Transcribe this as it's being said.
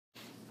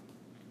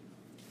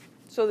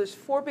So there's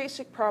four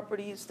basic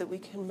properties that we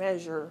can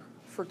measure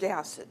for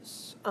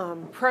gases.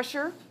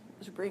 Pressure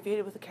is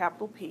abbreviated with a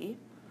capital P.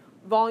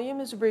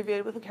 Volume is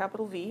abbreviated with a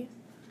capital V.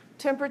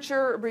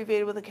 Temperature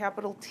abbreviated with a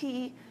capital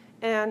T.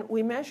 And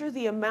we measure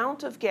the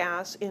amount of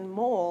gas in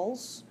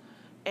moles,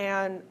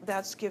 and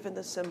that's given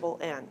the symbol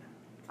N.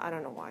 I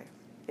don't know why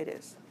it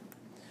is.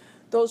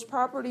 Those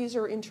properties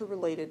are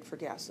interrelated for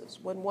gases.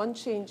 When one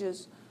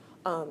changes,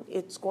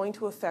 it's going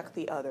to affect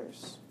the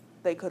others.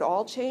 They could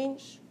all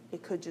change.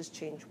 It could just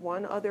change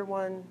one other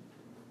one.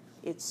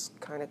 It's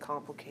kind of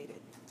complicated.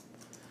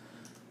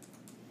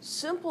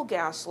 Simple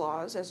gas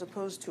laws, as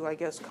opposed to, I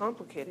guess,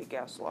 complicated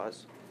gas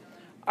laws,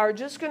 are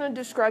just going to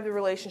describe the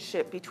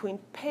relationship between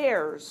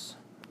pairs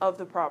of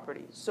the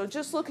properties. So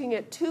just looking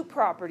at two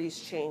properties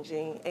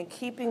changing and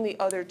keeping the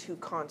other two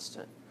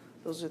constant.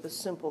 Those are the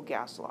simple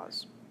gas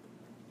laws.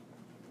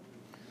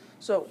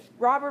 So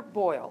Robert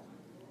Boyle,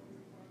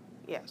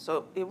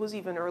 so it was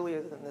even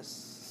earlier than the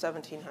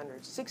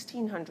 1700s,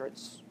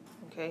 1600s,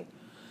 okay?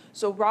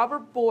 So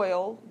Robert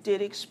Boyle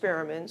did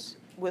experiments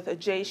with a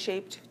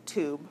J-shaped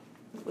tube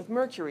with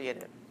mercury in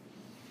it.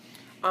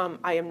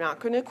 I am not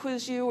going to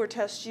quiz you or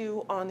test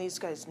you on these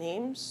guys'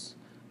 names.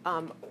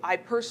 I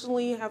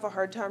personally have a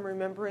hard time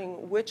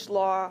remembering which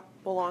law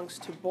belongs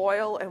to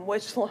Boyle and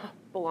which law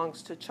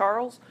belongs to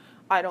Charles.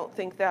 I don't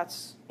think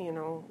that's,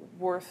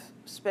 worth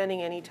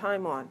spending any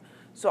time on.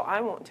 So I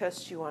won't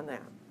test you on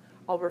that.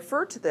 I'll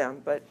refer to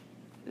them, but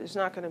there's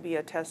not going to be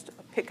a test,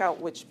 pick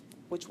out which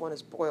one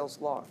is Boyle's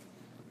law.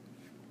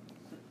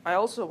 I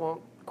also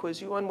won't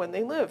quiz you on when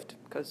they lived,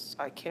 because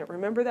I can't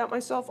remember that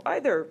myself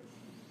either.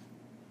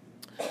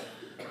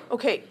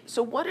 Okay,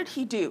 so what did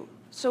he do?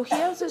 So he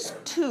has this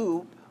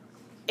tube,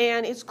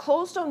 and it's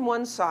closed on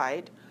one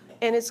side,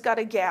 and it's got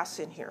a gas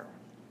in here,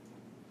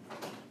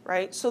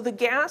 right? So the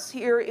gas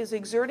here is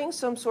exerting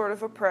some sort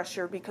of a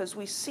pressure because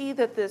we see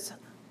that this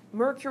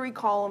mercury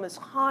column is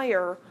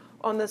higher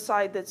on the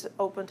side that's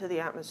open to the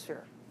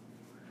atmosphere.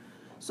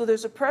 So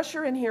there's a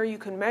pressure in here. You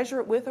can measure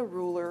it with a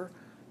ruler.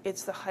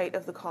 It's the height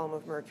of the column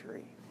of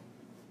mercury.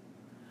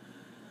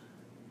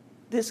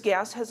 This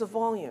gas has a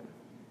volume.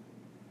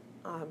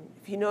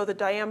 If you know the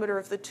diameter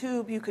of the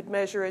tube, you could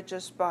measure it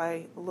just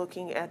by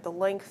looking at the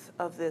length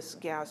of this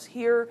gas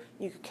here.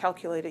 You could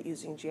calculate it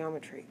using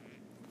geometry.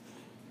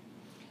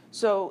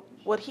 So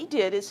what he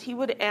did is he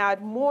would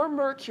add more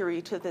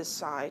mercury to this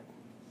side.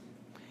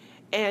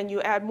 And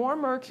you add more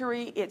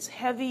mercury, it's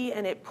heavy,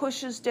 and it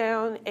pushes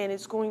down, and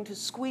it's going to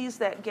squeeze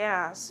that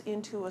gas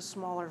into a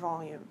smaller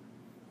volume.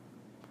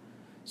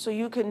 So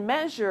you can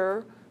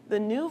measure the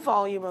new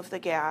volume of the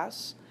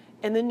gas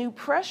and the new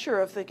pressure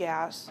of the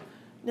gas.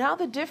 Now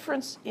the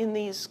difference in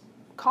these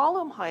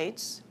column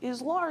heights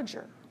is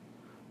larger.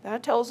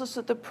 That tells us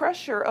that the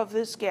pressure of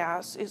this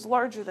gas is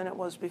larger than it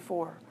was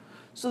before.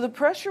 So the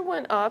pressure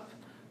went up,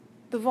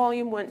 the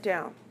volume went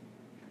down.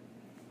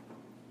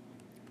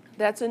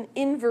 That's an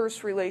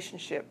inverse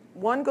relationship.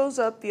 One goes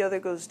up, the other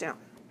goes down.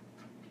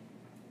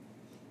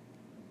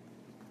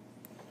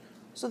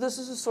 So this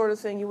is the sort of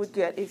thing you would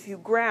get if you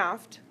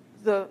graphed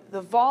the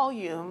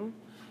volume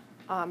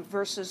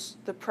versus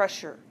the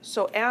pressure.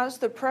 So as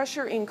the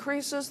pressure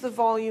increases, the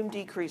volume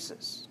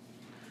decreases.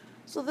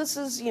 So this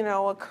is,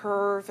 a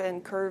curve,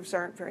 and curves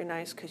aren't very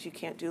nice because you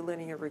can't do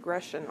linear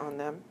regression on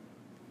them.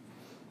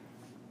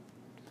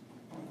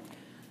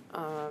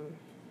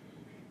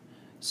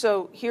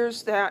 So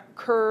here's that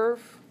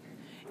curve.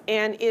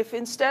 And if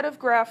instead of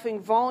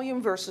graphing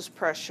volume versus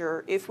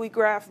pressure, if we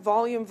graph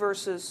volume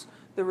versus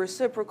the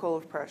reciprocal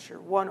of pressure,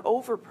 1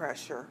 over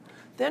pressure,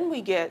 then we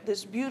get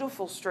this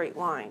beautiful straight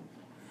line.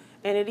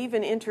 And it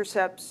even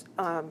intercepts,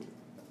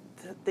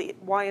 the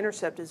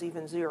y-intercept is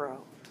even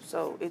 0.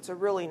 So it's a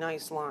really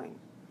nice line.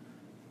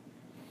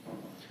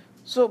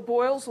 So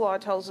Boyle's law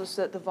tells us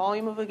that the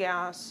volume of a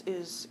gas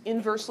is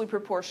inversely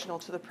proportional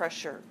to the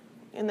pressure.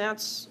 And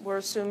we're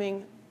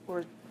assuming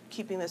we're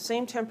keeping the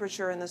same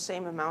temperature and the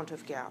same amount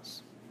of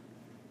gas.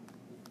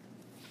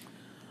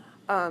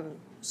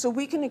 So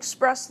we can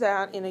express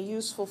that in a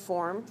useful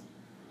form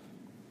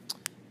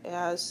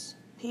as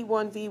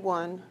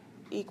P1V1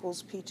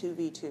 equals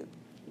P2V2.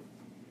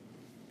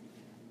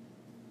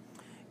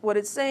 What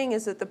it's saying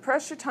is that the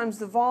pressure times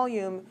the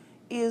volume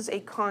is a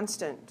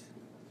constant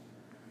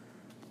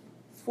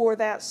for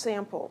that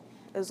sample.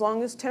 As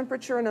long as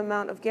temperature and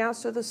amount of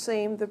gas are the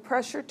same, the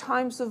pressure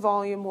times the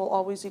volume will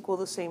always equal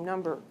the same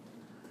number.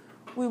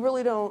 We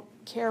really don't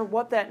care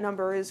what that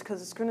number is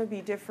because it's going to be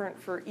different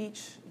for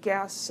each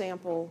gas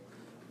sample,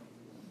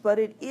 but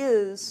it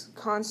is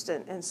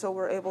constant, and so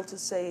we're able to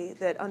say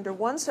that under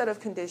one set of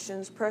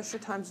conditions, pressure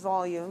times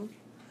volume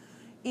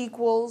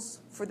equals,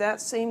 for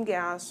that same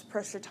gas,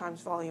 pressure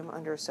times volume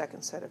under a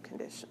second set of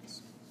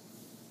conditions.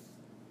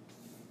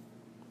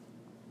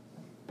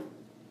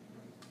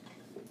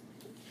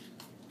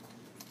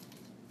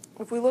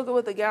 If we look at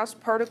what the gas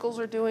particles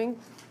are doing,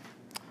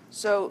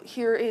 so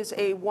here is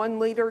a 1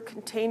 liter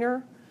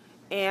container,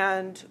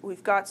 and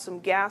we've got some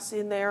gas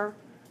in there.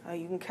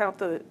 You can count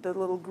the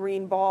little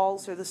green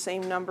balls are the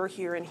same number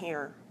here and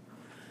here.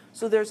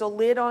 So there's a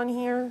lid on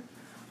here.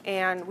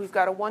 and we've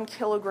got a 1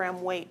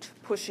 kilogram weight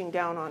pushing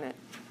down on it.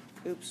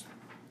 Oops.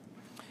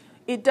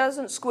 It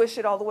doesn't squish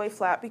it all the way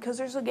flat because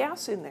there's a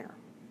gas in there.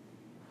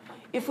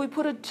 If we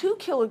put a 2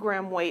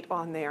 kilogram weight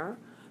on there,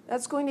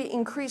 that's going to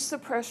increase the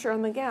pressure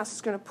on the gas.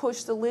 It's going to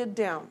push the lid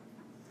down.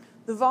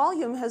 The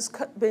volume has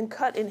been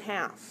cut in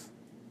half.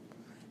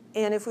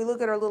 And if we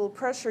look at our little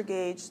pressure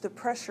gauge, the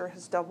pressure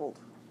has doubled.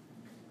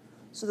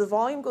 So the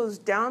volume goes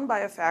down by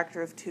a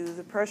factor of 2.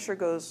 The pressure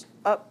goes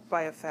up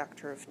by a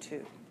factor of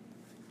 2.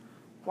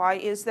 Why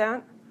is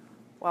that?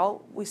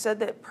 Well, we said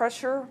that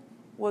pressure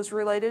was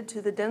related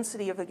to the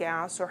density of a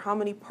gas, or how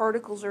many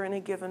particles are in a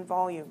given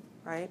volume,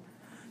 right?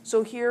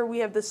 So here we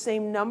have the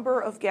same number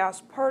of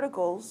gas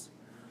particles,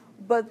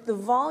 but the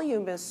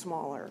volume is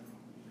smaller.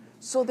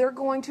 So they're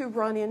going to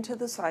run into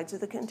the sides of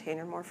the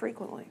container more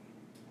frequently.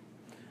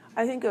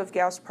 I think of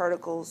gas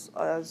particles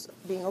as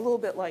being a little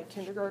bit like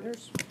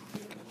kindergartners.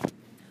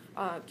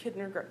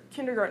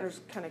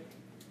 Kindergartners kind of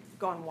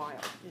gone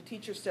wild. The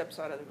teacher steps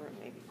out of the room,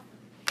 maybe.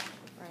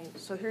 Right?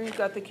 So here you've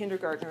got the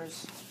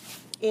kindergartners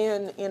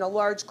in a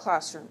large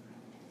classroom.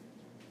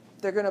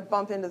 They're going to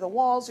bump into the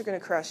walls. They're going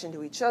to crash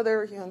into each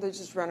other. You know, they're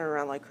just running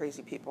around like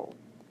crazy people,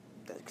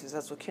 because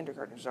that's what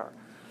kindergartners are.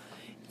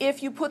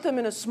 If you put them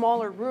in a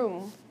smaller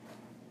room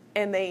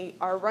and they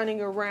are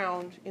running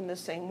around in the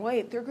same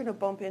way, they're going to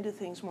bump into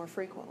things more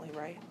frequently,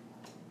 right?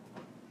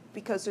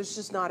 Because there's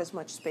just not as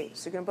much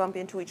space. They're going to bump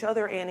into each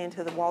other and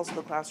into the walls of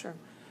the classroom.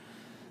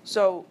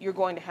 So you're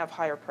going to have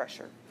higher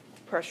pressure.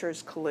 Pressure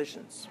is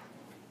collisions.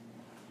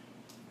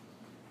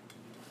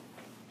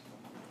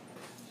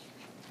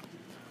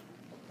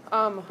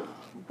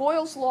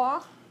 Boyle's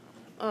law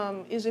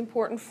is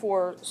important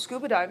for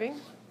scuba diving.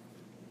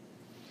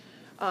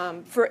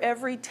 For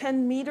every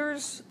 10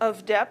 meters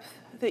of depth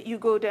that you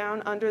go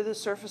down under the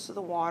surface of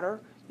the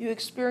water, you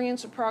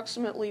experience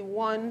approximately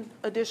 1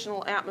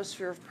 additional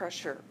atmosphere of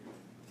pressure.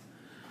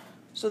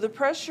 So the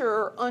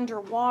pressure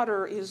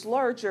underwater is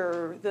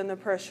larger than the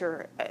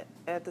pressure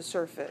at the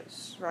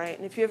surface, right?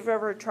 And if you've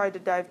ever tried to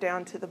dive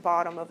down to the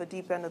bottom of a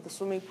deep end of the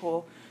swimming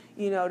pool,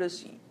 you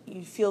notice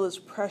you feel this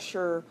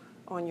pressure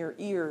on your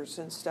ears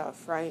and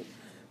stuff, right?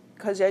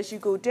 Because as you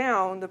go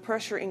down, the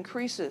pressure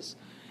increases.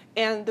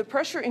 And the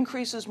pressure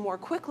increases more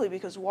quickly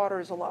because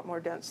water is a lot more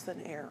dense than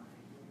air.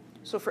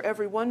 So for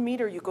every 1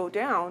 meter you go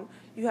down,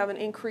 you have an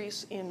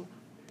increase in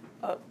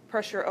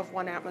pressure of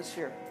 1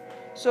 atmosphere.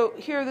 So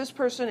here this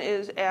person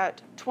is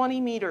at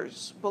 20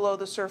 meters below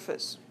the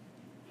surface.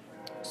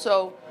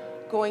 So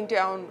going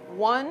down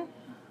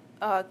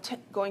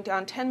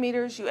 10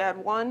 meters, you add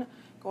 1.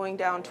 Going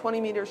down 20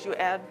 meters, you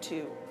add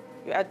 2.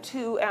 You add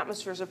 2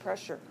 atmospheres of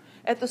pressure.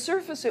 At the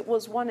surface, it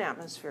was 1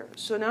 atmosphere.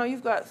 So now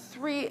you've got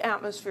 3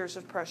 atmospheres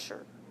of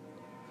pressure.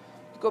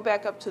 Go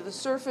back up to the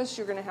surface,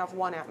 you're going to have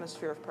 1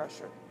 atmosphere of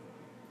pressure.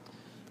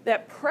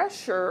 That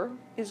pressure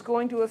is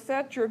going to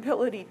affect your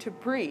ability to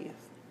breathe,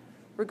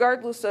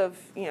 regardless of,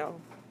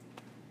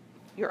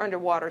 you're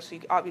underwater, so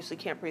you obviously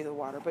can't breathe the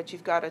water, but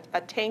you've got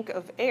a tank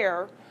of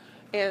air,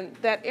 and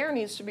that air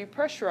needs to be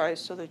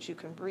pressurized so that you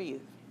can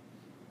breathe.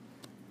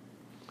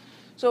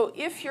 So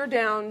if you're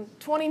down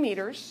 20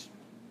 meters,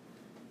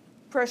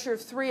 pressure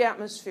of 3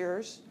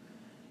 atmospheres,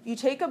 you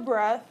take a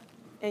breath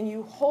and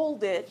you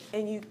hold it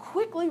and you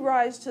quickly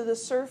rise to the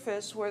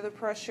surface where the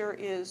pressure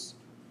is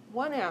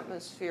 1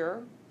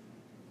 atmosphere.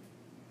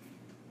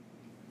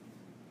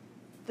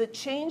 The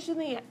change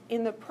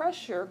in the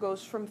pressure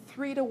goes from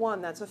 3 to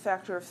 1. That's a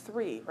factor of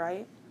 3,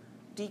 right?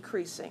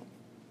 Decreasing.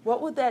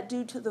 What would that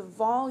do to the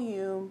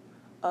volume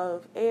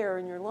of air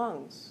in your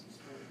lungs?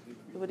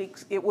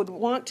 It would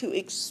want to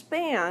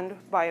expand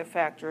by a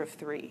factor of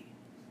 3.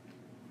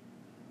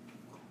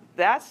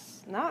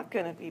 That's not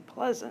going to be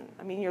pleasant.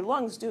 I mean, your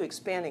lungs do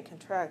expand and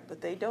contract,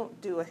 but they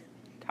don't do it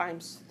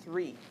times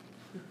 3,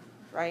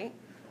 right?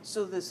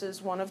 So this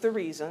is one of the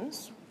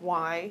reasons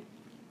why,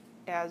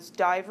 as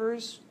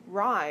divers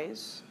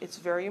rise, it's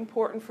very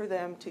important for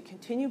them to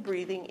continue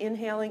breathing,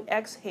 inhaling,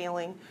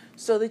 exhaling,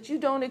 so that you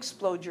don't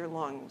explode your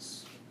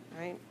lungs,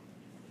 right?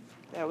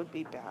 That would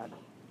be bad.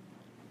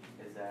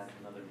 Is that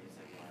another reason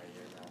why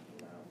you're not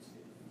allowed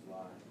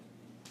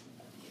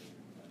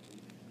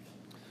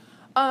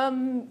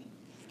to fly?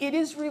 It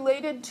is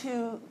related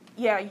to,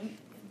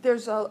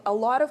 there's a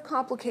lot of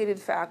complicated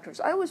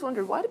factors. I always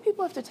wondered, why do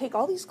people have to take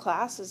all these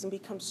classes and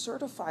become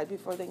certified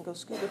before they can go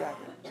scuba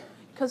diving?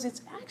 Because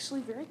it's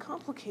actually very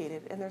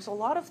complicated, and there's a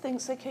lot of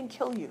things that can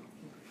kill you.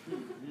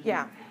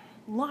 Yeah,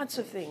 lots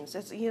of things.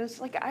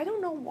 It's like, I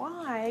don't know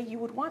why you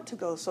would want to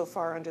go so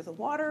far under the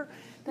water.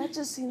 That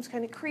just seems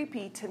kind of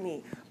creepy to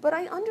me. But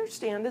I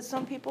understand that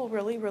some people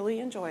really,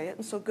 really enjoy it,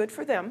 and so good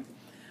for them.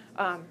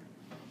 But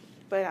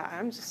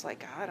I'm just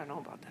like, I don't know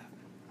about that.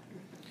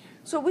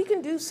 So we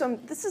can do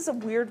this is a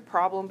weird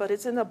problem, but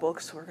it's in the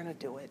book, so we're going to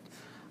do it.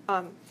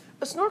 A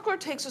snorkeler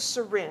takes a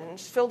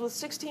syringe filled with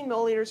 16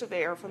 milliliters of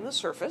air from the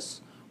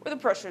surface, where the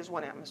pressure is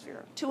 1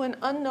 atmosphere, to an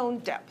unknown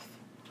depth.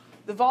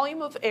 The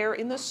volume of air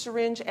in the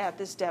syringe at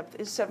this depth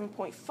is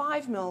 7.5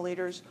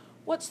 milliliters.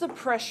 What's the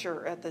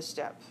pressure at this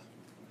depth?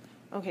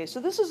 Okay, so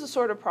this is the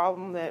sort of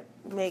problem that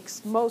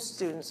makes most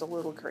students a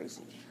little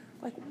crazy.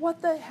 Like,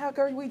 what the heck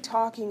are we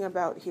talking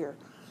about here?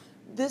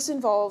 This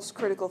involves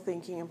critical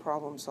thinking and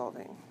problem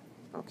solving.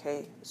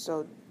 Okay,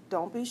 so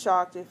don't be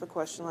shocked if a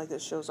question like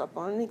this shows up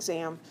on an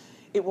exam.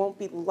 It won't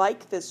be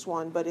like this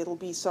one, but it'll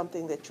be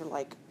something that you're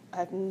like,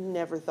 I've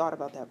never thought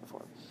about that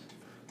before.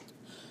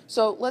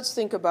 So let's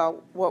think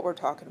about what we're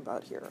talking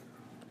about here.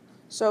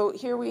 So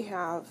here we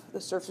have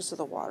the surface of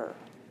the water.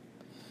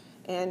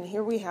 And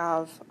here we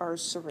have our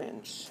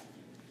syringe.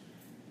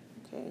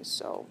 Okay,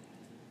 so,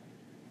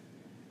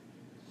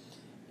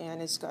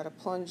 and it's got a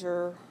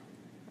plunger,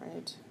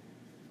 right?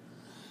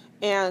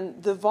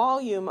 And the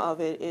volume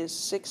of it is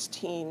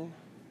 16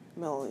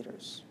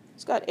 milliliters.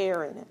 It's got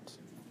air in it.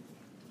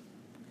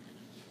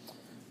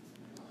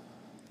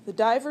 The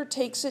diver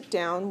takes it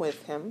down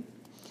with him.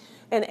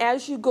 And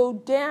as you go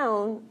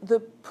down, the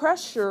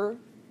pressure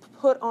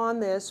put on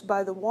this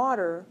by the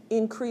water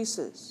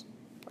increases,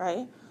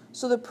 right?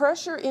 So the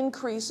pressure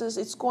increases,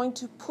 it's going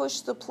to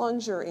push the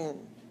plunger in.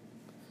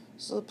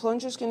 So the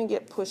plunger is going to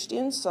get pushed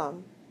in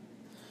some.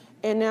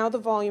 And now the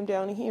volume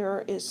down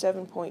here is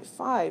 7.5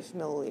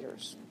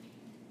 milliliters.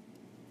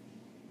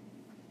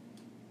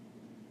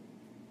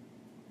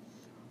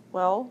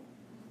 Well,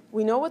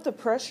 we know what the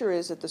pressure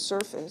is at the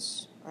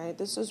surface, right?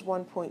 This is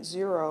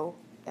 1.0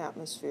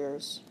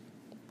 atmospheres.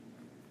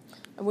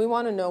 And we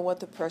want to know what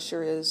the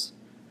pressure is.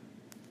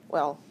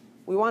 Well,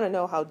 we want to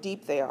know how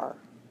deep they are.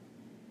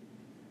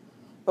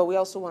 But we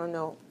also want to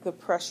know the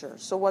pressure.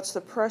 So what's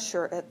the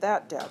pressure at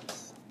that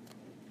depth?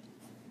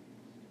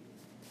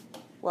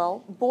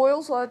 Well,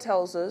 Boyle's law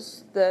tells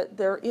us that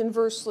they're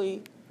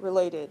inversely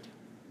related.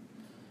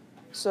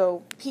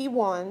 So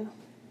P1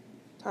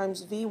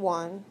 times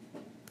V1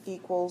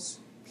 equals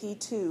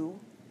P2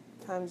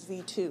 times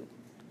V2.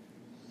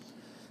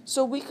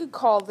 So we could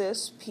call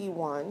this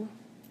P1,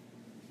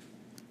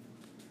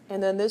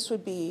 and then this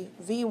would be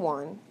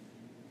V1,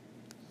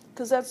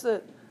 because that's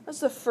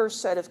the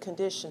first set of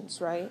conditions,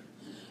 right?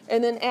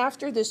 And then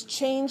after this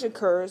change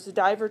occurs, the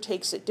diver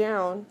takes it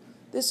down.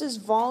 This is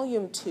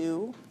volume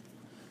 2,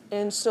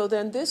 and so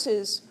then this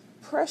is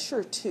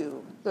pressure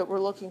 2 that we're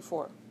looking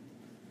for.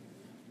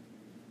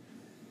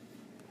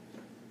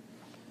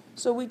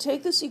 So we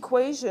take this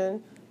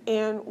equation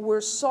and we're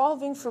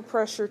solving for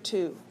pressure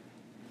 2.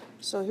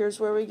 So here's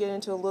where we get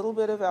into a little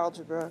bit of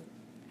algebra.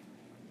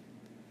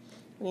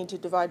 We need to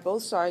divide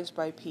both sides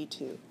by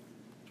P2.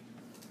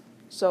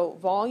 So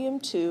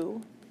volume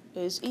 2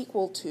 is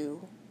equal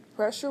to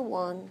pressure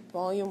 1,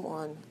 volume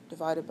 1,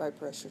 divided by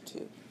pressure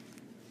 2.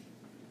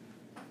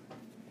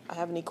 I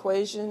have an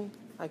equation.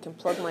 I can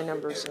plug my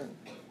numbers in.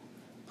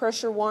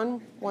 Pressure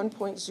 1,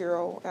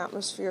 1.0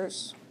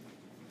 atmospheres.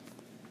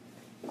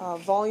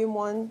 Volume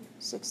 1,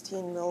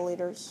 16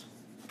 milliliters.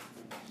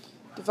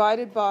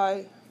 Divided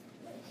by...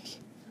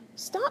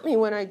 Stop me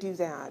when I do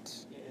that.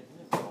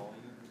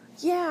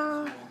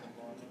 Yeah.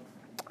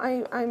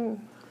 I'm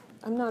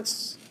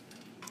not...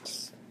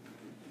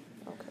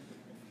 Okay.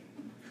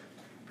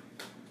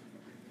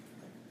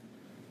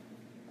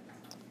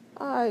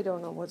 I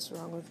don't know what's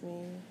wrong with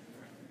me.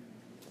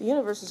 The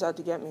universe is out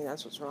to get me.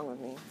 That's what's wrong with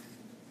me.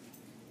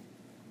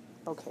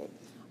 Okay.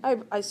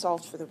 I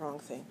solved for the wrong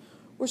thing.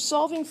 We're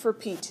solving for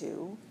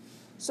P2,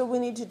 so we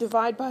need to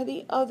divide by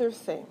the other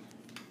thing.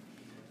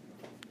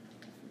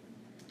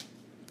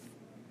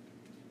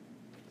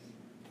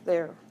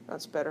 There,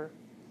 that's better.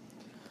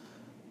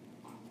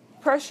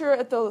 Pressure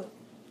at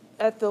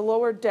the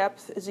lower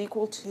depth is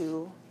equal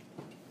to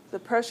the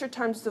pressure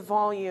times the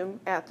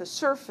volume at the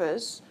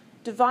surface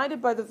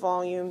divided by the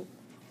volume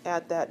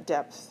at that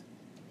depth,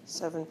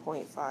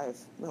 7.5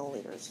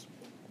 milliliters.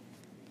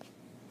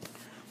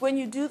 When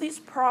you do these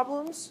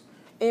problems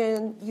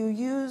and you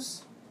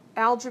use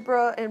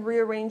algebra and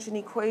rearrange an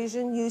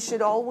equation, you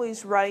should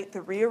always write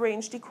the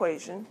rearranged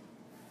equation.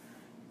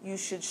 You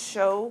should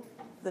show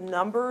the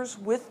numbers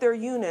with their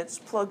units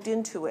plugged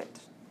into it.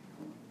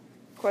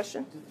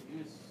 Question? Do the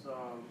units, as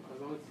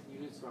long as the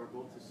units are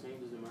both the same,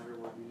 does it matter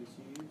what units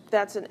you use?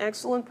 That's an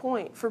excellent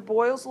point. For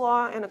Boyle's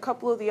law and a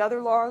couple of the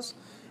other laws,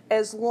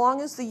 as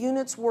long as the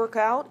units work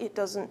out, it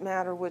doesn't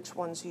matter which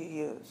ones you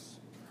use.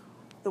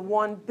 The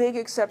one big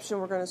exception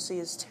we're going to see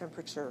is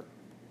temperature,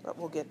 but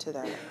we'll get to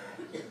that.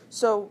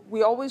 So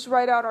we always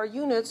write out our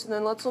units, and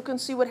then let's look and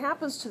see what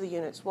happens to the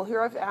units. Well,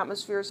 here I have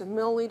atmospheres and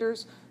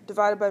milliliters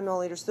divided by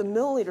milliliters. The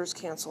milliliters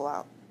cancel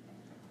out.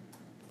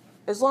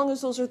 As long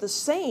as those are the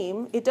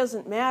same, it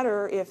doesn't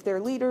matter if they're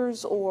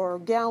liters or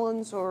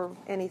gallons or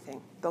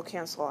anything. They'll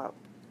cancel out.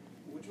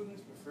 Which one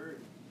is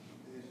preferred?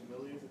 Is it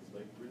milliliters that's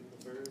like really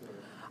preferred?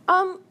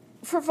 Or?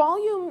 For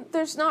volume,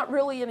 there's not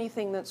really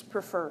anything that's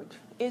preferred.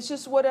 It's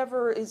just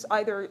whatever is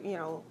either,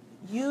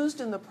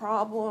 used in the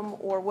problem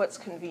or what's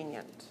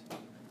convenient,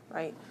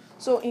 right?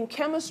 So in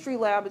chemistry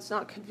lab, it's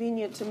not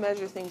convenient to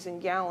measure things in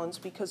gallons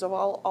because of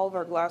all of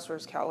our glassware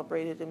is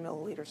calibrated in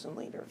milliliters and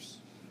liters.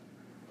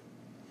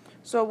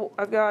 So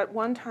I've got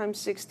 1 times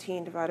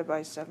 16 divided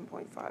by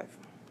 7.5.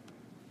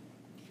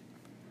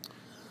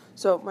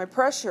 So my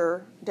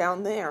pressure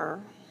down there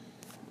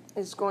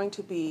is going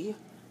to be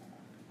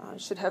It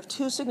should have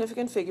two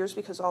significant figures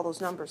because all those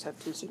numbers have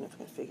two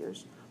significant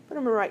figures. But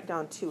I'm going to write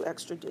down two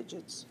extra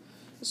digits.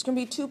 It's going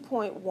to be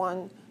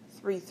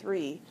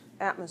 2.133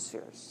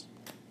 atmospheres.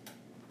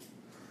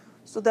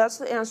 So that's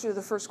the answer to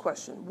the first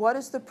question. What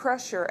is the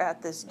pressure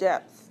at this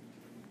depth?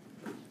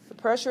 The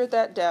pressure at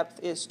that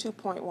depth is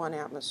 2.1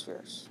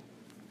 atmospheres.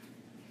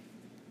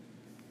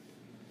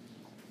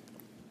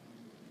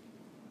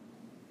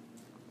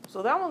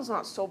 So that one's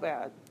not so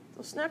bad.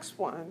 This next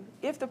one,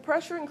 if the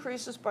pressure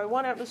increases by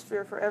 1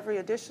 atmosphere for every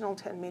additional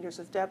 10 meters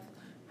of depth,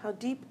 how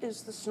deep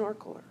is the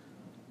snorkeler?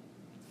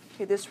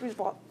 Okay, this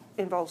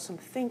involves some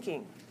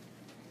thinking.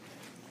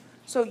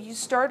 So you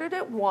started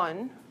at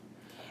 1,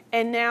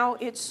 and now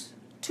it's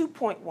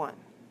 2.1.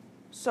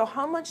 So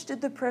how much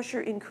did the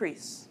pressure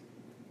increase?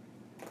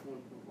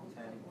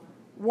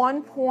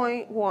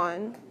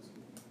 1.1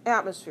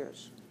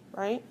 atmospheres,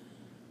 right?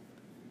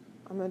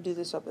 I'm going to do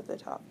this up at the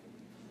top.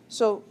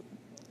 So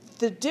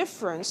the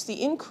difference,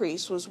 the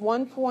increase, was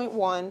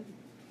 1.1,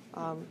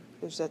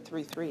 there's that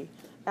 3.3,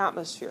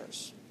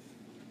 atmospheres.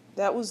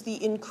 That was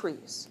the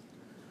increase.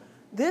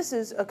 This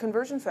is a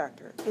conversion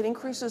factor. It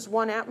increases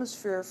 1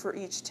 atmosphere for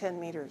each 10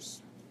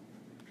 meters.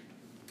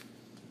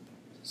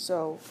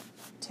 So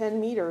 10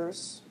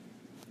 meters,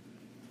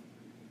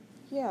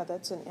 yeah,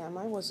 that's an M.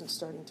 I wasn't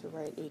starting to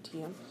write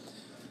ATM.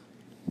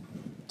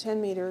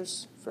 10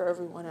 meters for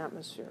every 1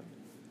 atmosphere.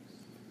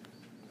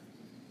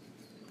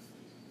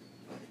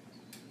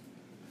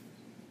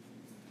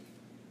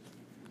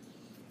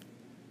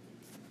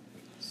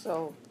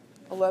 So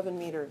 11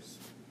 meters.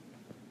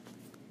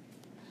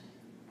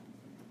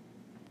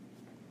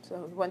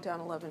 So it went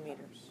down 11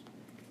 meters.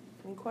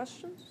 Any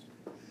questions?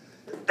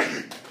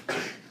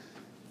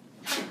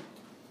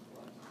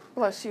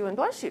 Bless you and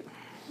bless you.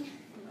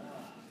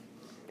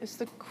 It's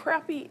the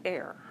crappy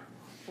air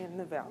in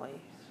the valley.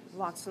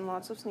 Lots and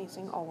lots of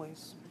sneezing,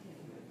 always.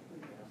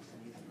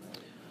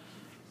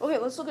 Okay,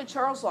 let's look at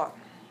Charles' law.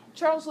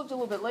 Charles lived a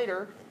little bit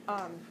later,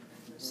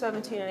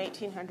 17 and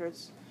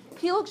 1800s.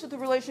 He looked at the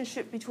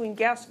relationship between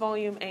gas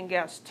volume and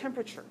gas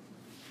temperature.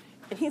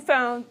 And he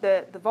found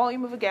that the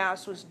volume of a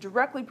gas was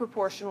directly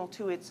proportional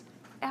to its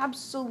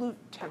absolute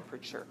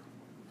temperature.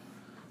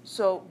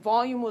 So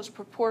volume was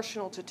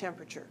proportional to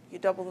temperature. You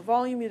double the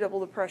volume, you double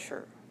the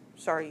pressure.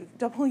 Sorry, you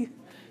double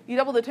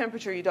the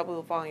temperature, you double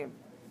the volume.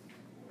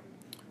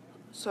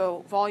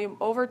 So volume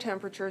over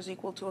temperature is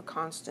equal to a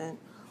constant,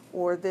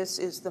 or this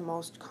is the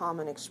most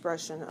common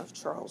expression of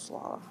Charles'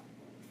 law.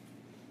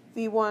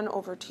 V1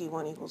 over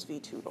T1 equals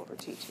V2 over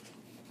T2.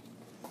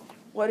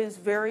 What is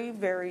very,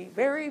 very,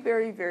 very,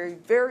 very, very,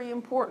 very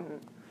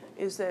important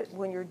is that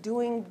when you're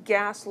doing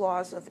gas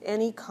laws of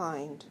any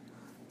kind,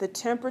 the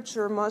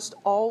temperature must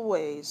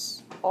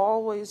always,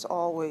 always,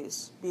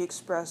 always be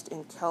expressed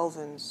in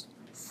kelvins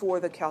for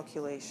the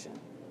calculation.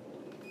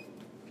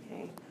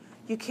 Okay?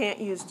 You can't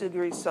use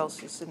degrees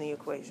Celsius in the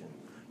equation.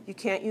 You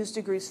can't use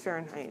degrees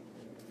Fahrenheit.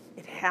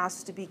 It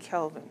has to be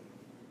Kelvin.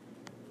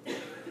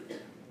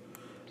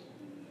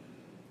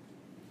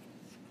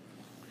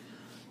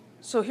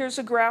 So here's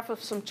a graph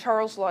of some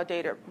Charles law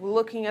data. We're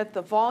looking at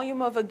the volume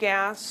of a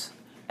gas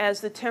as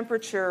the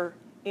temperature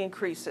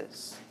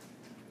increases.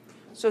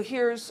 So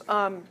here's,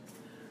 and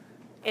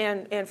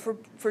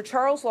for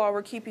Charles law,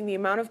 we're keeping the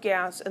amount of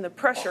gas and the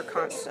pressure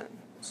constant.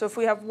 So if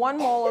we have 1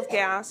 mole of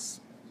gas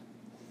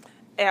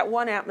at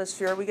 1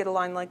 atmosphere, we get a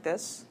line like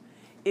this.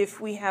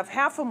 If we have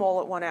half a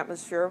mole at 1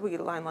 atmosphere, we get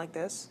a line like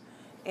this.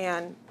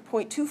 And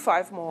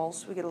 0.25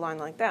 moles, we get a line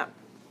like that.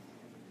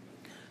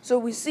 So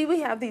we see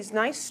we have these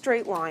nice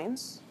straight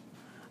lines.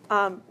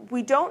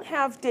 We don't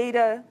have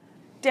data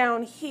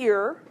down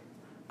here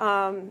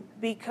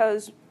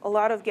because a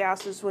lot of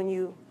gases, when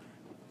you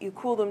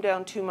cool them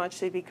down too much,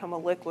 they become a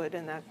liquid,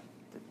 and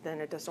then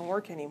it doesn't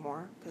work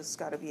anymore because it's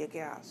got to be a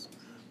gas.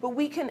 But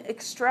we can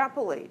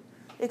extrapolate.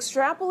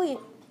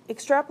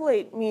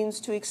 Extrapolate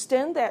means to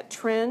extend that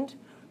trend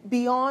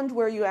beyond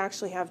where you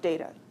actually have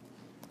data.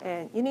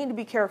 And you need to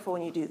be careful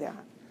when you do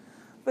that.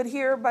 But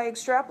here, by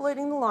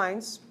extrapolating the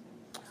lines,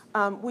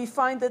 we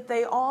find that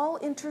they all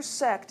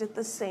intersect at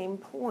the same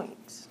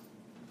point.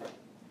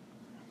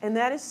 And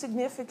that is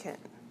significant.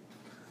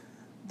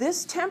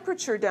 This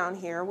temperature down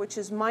here, which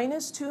is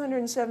minus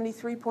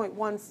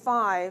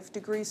 273.15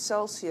 degrees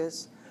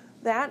Celsius,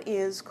 that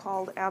is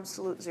called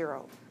absolute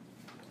zero.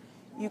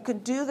 You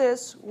could do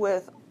this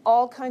with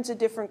all kinds of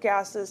different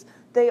gases.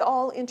 They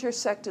all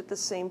intersect at the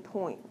same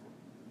point.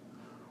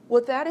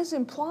 What that is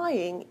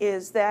implying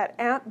is that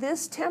at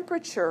this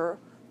temperature,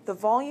 the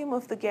volume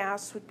of the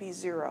gas would be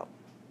 0.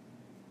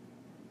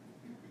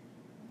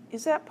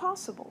 Is that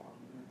possible?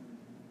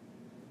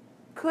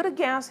 Could a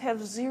gas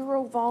have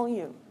 0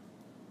 volume?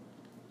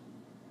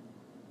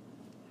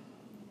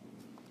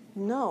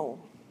 No,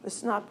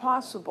 it's not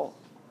possible.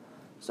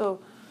 So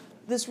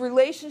this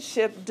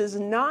relationship does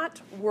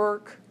not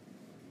work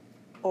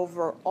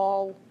over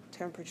all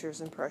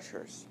temperatures and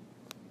pressures.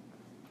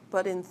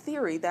 But in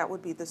theory, that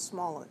would be the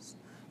smallest.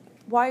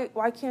 Why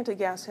can't a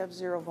gas have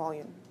 0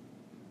 volume?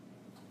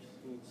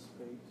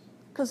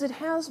 Because it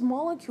has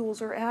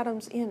molecules or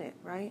atoms in it,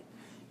 right?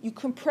 You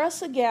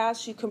compress a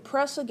gas, you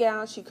compress a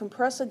gas, you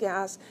compress a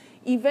gas.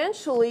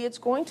 Eventually, it's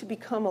going to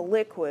become a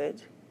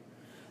liquid.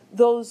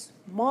 Those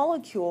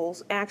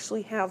molecules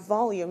actually have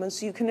volume, and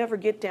so you can never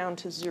get down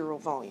to zero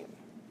volume.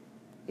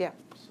 Yeah?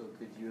 So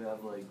could you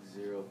have like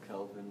 0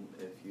 Kelvin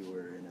if you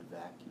were in a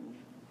vacuum?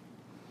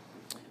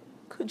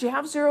 Could you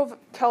have 0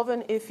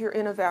 Kelvin if you're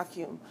in a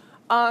vacuum?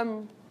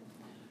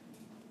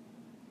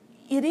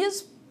 It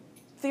is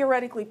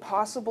theoretically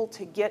possible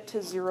to get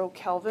to 0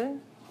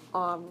 Kelvin.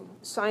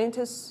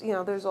 Scientists,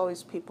 there's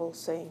always people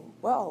saying,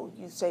 well,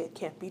 you say it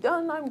can't be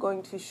done, I'm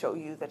going to show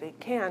you that it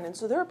can. And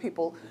so there are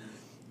people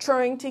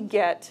trying to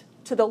get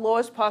to the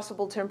lowest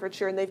possible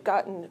temperature, and they've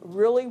gotten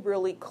really,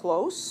 really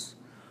close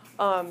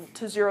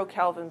to 0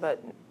 Kelvin,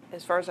 but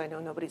as far as I know,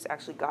 nobody's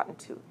actually gotten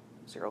to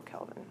 0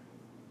 Kelvin.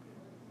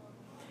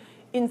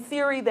 In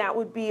theory, that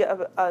would be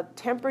a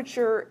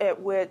temperature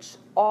at which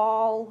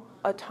all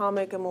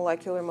atomic and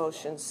molecular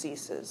motion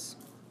ceases.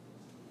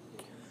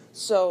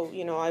 So,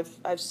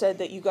 I've said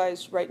that you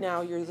guys right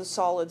now, you're the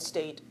solid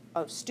state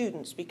of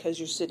students because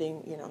you're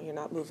sitting, you're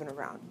not moving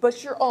around.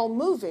 But you're all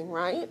moving,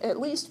 right? At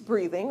least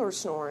breathing or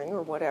snoring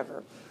or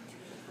whatever.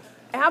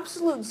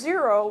 Absolute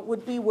zero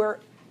would be where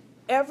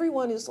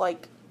everyone is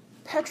like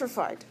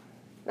petrified.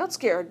 Not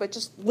scared, but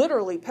just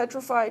literally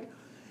petrified.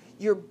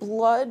 Your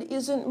blood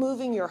isn't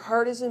moving, your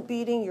heart isn't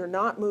beating, you're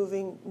not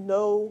moving,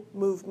 no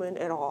movement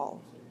at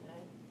all.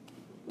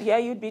 Yeah,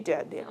 you'd be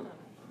dead, yeah.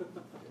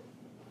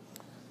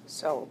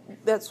 So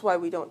that's why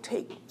we don't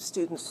take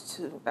students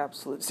to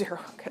absolute zero,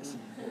 because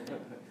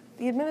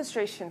the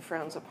administration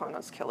frowns upon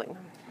us killing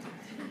them.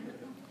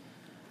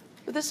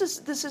 But this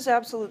is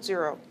absolute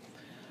zero.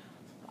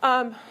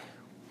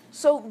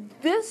 So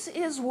this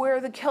is where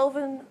the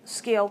Kelvin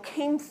scale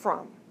came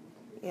from.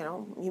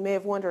 You may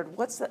have wondered,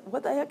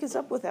 what the heck is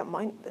up with that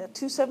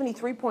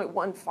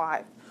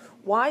 273.15?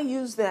 Why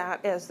use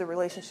that as the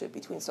relationship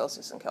between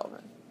Celsius and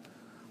Kelvin?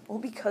 Well,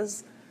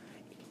 because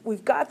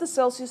we've got the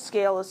Celsius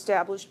scale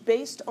established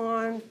based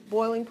on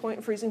boiling point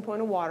and freezing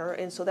point of water,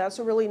 and so that's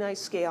a really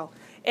nice scale.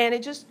 And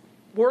it just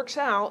works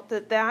out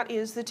that that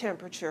is the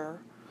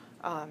temperature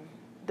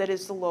that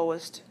is the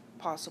lowest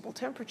possible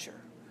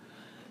temperature.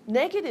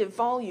 Negative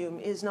volume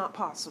is not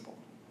possible,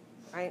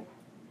 right?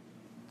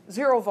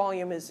 Zero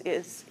volume is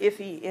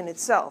iffy in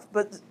itself,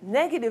 but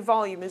negative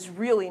volume is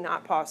really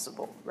not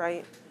possible,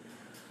 right?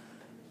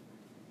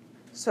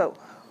 So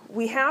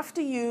we have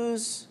to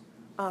use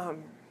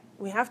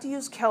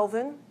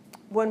Kelvin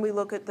when we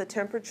look at the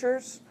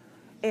temperatures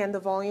and the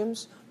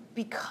volumes,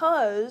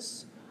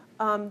 because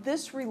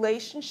this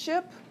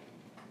relationship,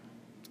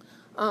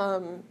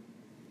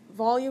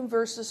 volume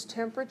versus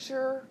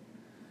temperature,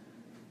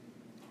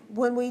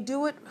 when we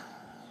do it,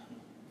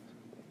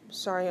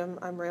 sorry,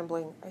 I'm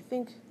rambling. I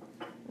think,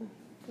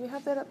 do we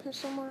have that up here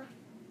somewhere?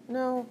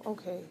 No?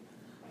 Okay.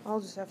 I'll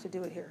just have to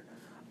do it here.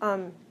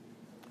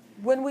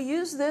 When we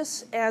use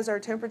this as our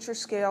temperature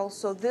scale,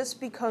 so this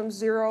becomes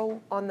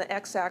 0 on the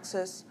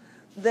x-axis,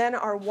 then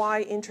our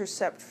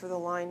y-intercept for the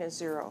line is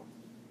 0.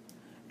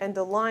 And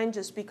the line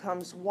just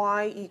becomes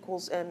y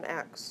equals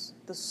mx,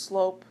 the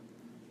slope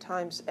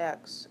times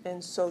x.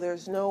 And so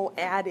there's no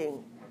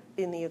adding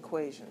in the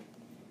equation,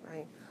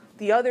 right?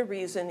 The other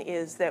reason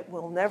is that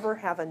we'll never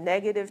have a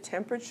negative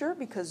temperature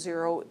because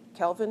 0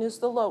 Kelvin is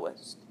the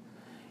lowest.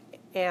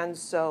 And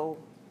so,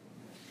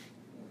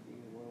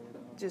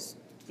 just,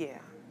 yeah.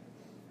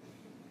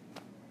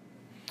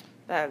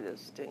 That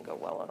just didn't go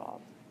well at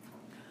all.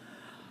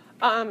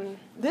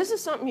 This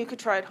is something you could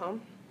try at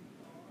home.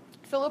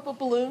 Fill up a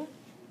balloon,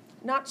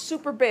 not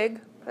super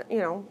big, but,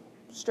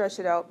 stretch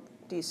it out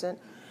decent.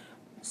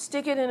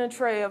 Stick it in a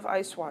tray of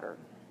ice water.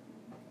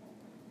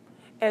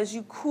 As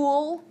you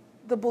cool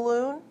the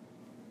balloon,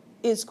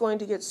 it's going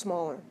to get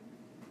smaller.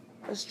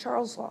 That's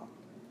Charles' law.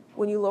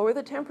 When you lower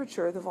the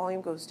temperature, the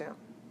volume goes down.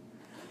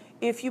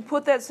 If you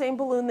put that same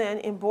balloon then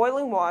in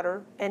boiling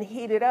water and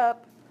heat it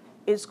up,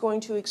 it's going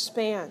to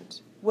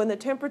expand. When the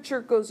temperature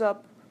goes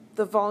up,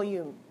 the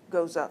volume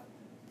goes up.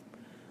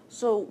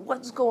 So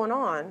what's going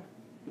on?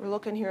 We're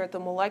looking here at the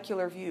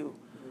molecular view.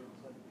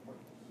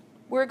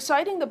 We're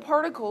exciting the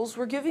particles,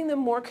 we're giving them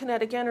more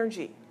kinetic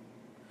energy.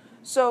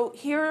 So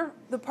here,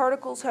 the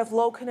particles have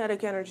low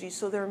kinetic energy,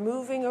 so they're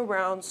moving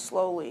around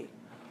slowly.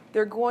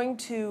 They're going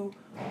to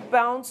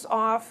bounce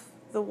off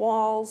the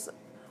walls,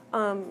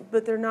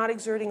 but they're not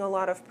exerting a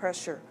lot of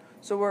pressure.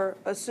 So we're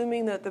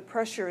assuming that the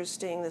pressure is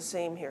staying the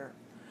same here.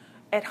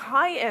 At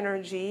high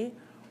energy,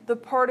 the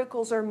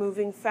particles are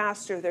moving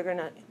faster. They're going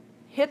to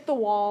hit the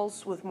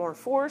walls with more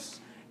force,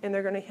 and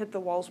they're going to hit the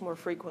walls more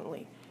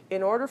frequently.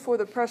 In order for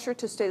the pressure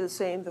to stay the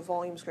same, the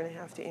volume's going to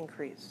have to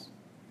increase.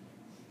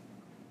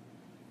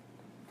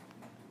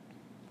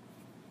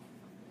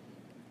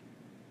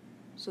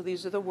 So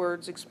these are the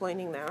words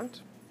explaining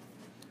that.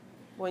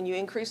 When you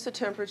increase the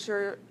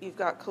temperature, you've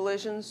got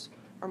collisions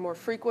are more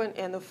frequent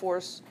and the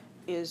force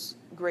is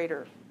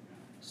greater.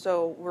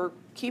 So we're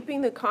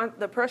keeping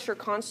the pressure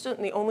constant,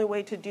 and the only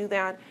way to do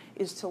that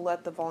is to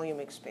let the volume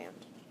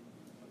expand.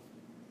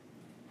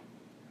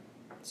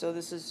 So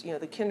this is,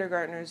 the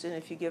kindergartners, and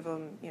if you give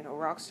them,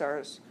 rock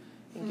stars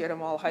and get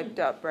them all hyped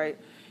up, right?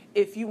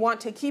 If you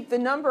want to keep the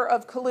number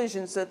of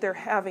collisions that they're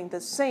having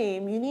the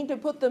same, you need to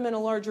put them in a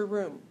larger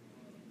room.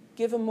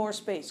 Give them more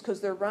space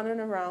because they're running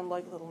around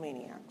like little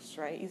maniacs,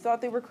 right? You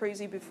thought they were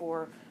crazy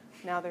before,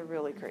 now they're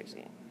really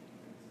crazy.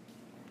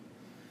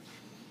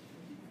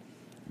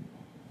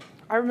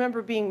 I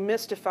remember being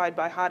mystified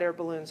by hot air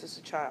balloons as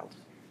a child.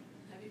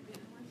 Have you been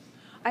in one?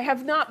 I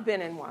have not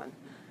been in one.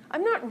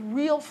 I'm not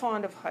real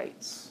fond of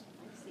heights.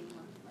 I've seen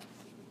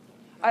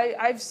one.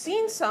 I've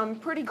seen some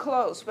pretty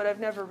close, but I've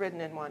never ridden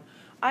in one.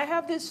 I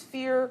have this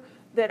fear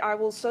that I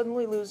will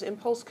suddenly lose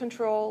impulse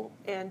control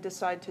and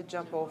decide to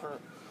jump over.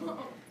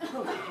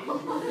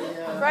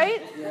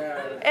 Right?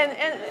 Yeah.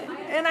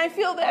 And I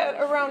feel that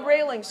around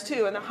railings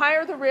too. And the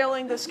higher the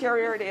railing, the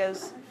scarier it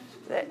is.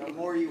 The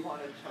more you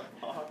want to jump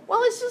off.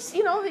 Well, it's just,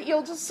 that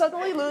you'll just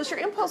suddenly lose your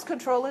impulse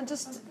control and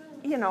just,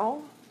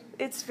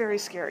 it's very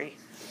scary.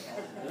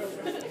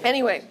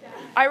 Anyway,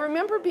 I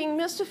remember being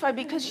mystified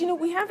because,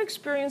 we have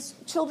experience,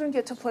 children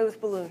get to play with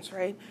balloons,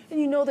 right? And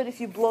you know that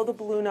if you blow the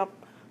balloon up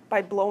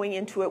by blowing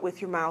into it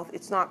with your mouth,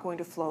 it's not going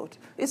to float.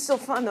 It's still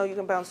fun, though. You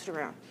can bounce it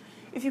around.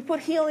 If you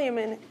put helium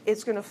in,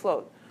 it's going to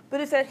float.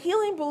 But if that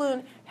helium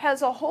balloon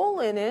has a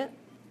hole in it,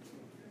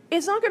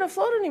 it's not going to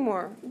float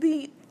anymore.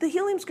 The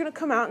helium's going to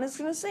come out and it's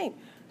going to sink.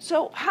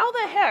 So how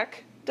the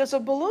heck does a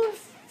balloon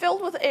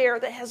filled with air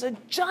that has a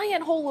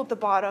giant hole at the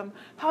bottom,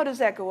 how does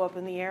that go up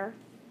in the air?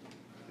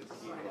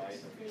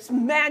 It's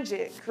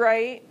magic,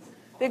 right?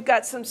 They've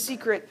got some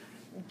secret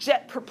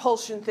jet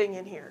propulsion thing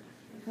in here.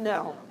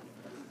 No.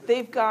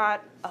 They've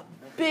got a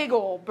big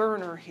old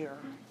burner here,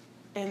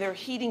 and they're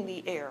heating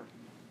the air.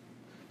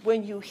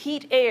 When you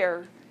heat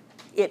air,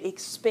 it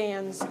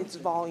expands its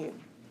volume.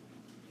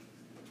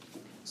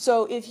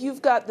 So if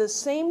you've got the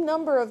same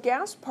number of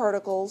gas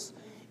particles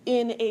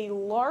in a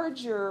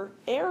larger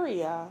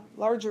area,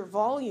 larger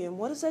volume,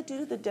 what does that do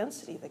to the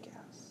density of the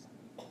gas?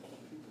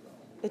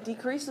 It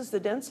decreases the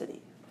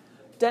density.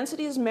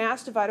 Density is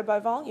mass divided by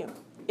volume.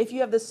 If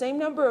you have the same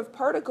number of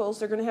particles,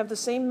 they're going to have the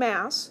same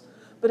mass,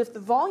 but if the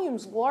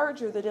volume's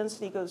larger, the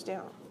density goes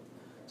down.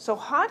 So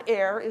hot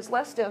air is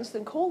less dense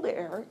than cold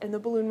air, and the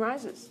balloon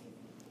rises.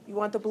 You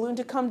want the balloon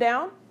to come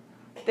down?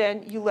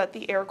 Then you let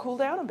the air cool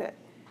down a bit,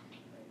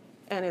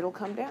 and it'll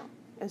come down.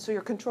 And so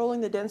you're controlling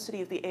the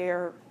density of the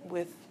air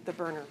with the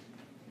burner.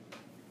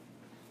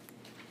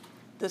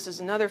 This is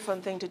another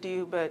fun thing to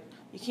do, but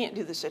you can't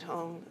do this at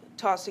home.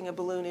 Tossing a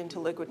balloon into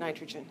liquid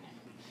nitrogen,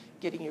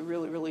 getting you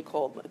really, really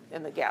cold,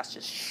 and the gas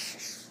just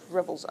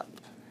shrivels up.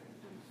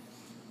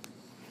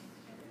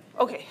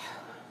 Okay,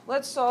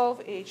 let's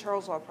solve a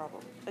Charles law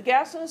problem. A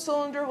gas in a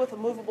cylinder with a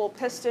movable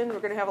piston,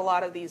 we're going to have a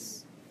lot of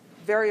these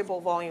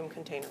variable volume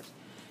containers,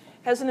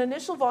 has an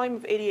initial volume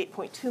of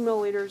 88.2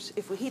 milliliters.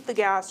 If we heat the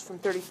gas from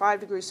 35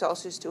 degrees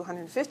Celsius to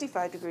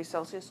 155 degrees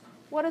Celsius,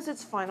 what is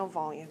its final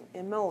volume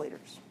in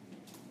milliliters?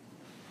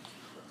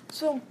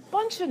 So a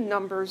bunch of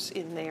numbers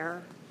in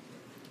there.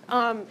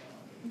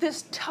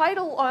 This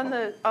title on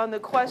the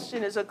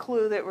question is a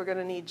clue that we're going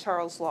to need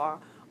Charles law.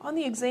 On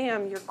the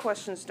exam, your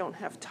questions don't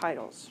have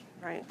titles,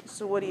 right?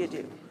 So what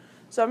do?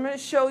 So I'm going to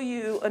show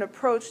you an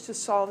approach to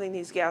solving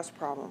these gas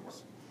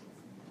problems.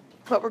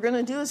 What we're going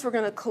to do is we're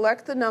going to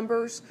collect the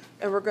numbers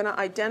and we're going to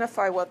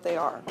identify what they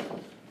are.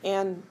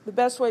 And the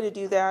best way to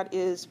do that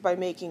is by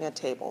making a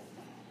table.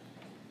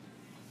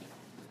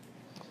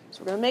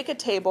 So we're going to make a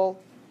table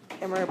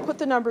and we're going to put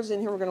the numbers in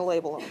here, we're going to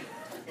label them.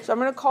 So I'm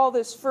going to call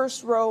this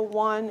first row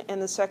 1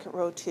 and the second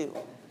row 2.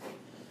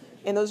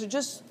 And those are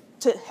just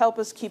to help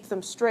us keep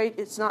them straight.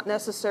 It's not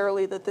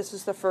necessarily that this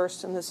is the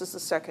first and this is the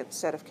second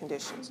set of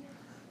conditions.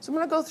 So I'm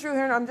going to go through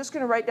here and I'm just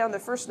going to write down the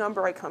first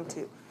number I come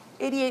to.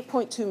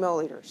 88.2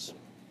 milliliters.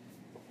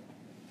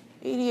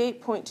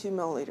 88.2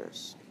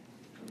 milliliters.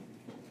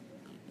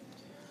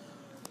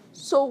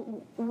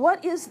 So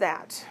what is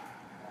that?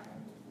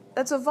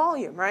 That's a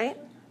volume, right?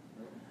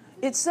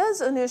 It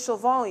says initial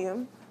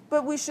volume,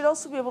 but we should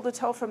also be able to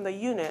tell from the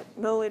unit,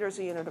 milliliters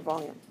a unit of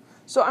volume.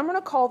 So I'm going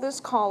to call this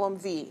column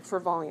V for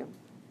volume.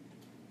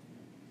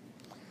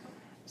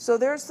 So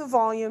there's the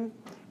volume,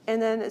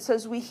 and then it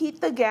says we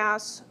heat the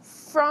gas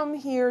from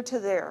here to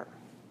there.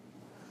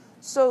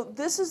 So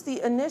this is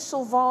the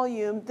initial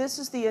volume, this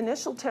is the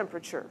initial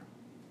temperature,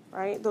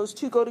 right? Those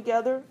two go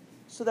together,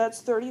 so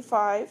that's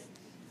 35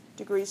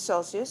 degrees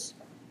Celsius.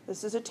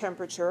 This is a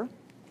temperature.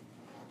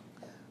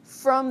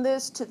 From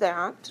this to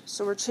that,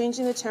 so we're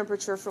changing the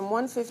temperature from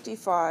from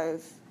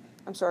 35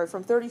 to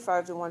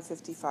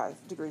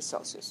 155 degrees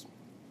Celsius.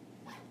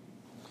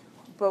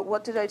 But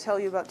what did I tell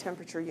you about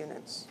temperature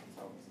units?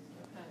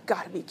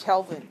 Got to be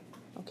Kelvin,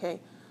 okay?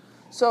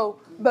 So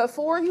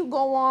before you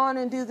go on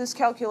and do this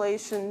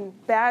calculation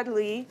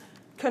badly,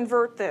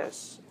 convert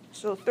this.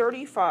 So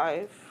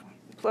 35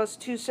 plus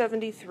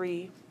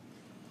 273.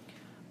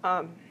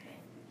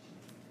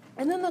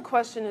 And then the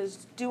question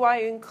is, do I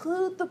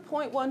include the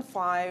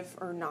 0.15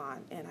 or not?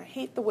 And I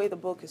hate the way the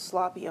book is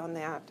sloppy on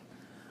that.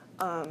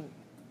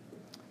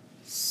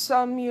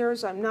 Some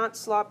years I'm not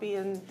sloppy,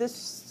 and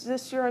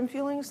this year I'm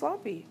feeling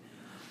sloppy.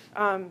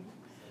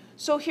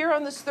 So here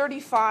on this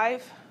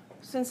 35,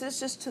 since it's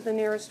just to the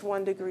nearest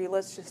 1 degree,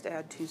 let's just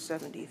add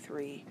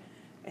 273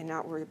 and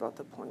not worry about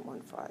the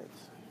 0.15.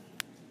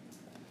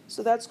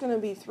 So that's going to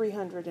be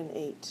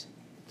 308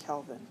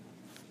 Kelvin.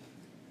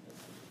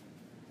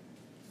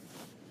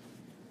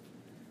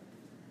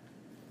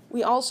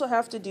 We also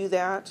have to do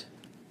that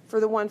for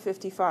the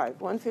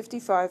 155.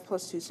 155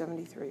 plus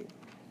 273.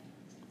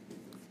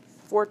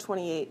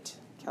 428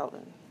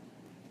 Kelvin.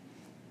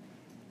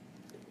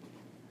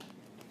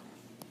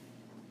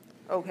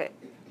 Okay.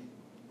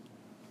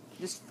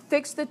 Just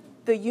fix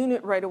the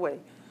unit right away.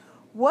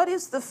 What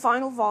is the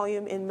final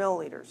volume in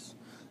milliliters?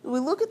 We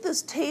look at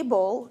this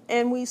table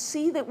and we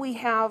see that we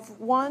have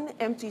one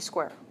empty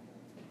square.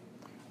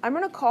 I'm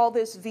going to call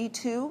this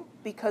V2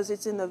 because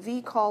it's in the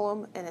V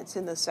column and it's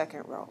in the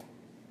second row.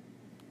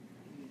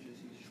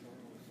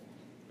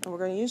 And we're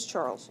going to use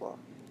Charles' law.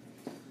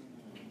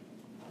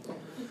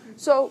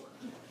 So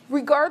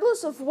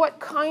regardless of what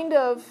kind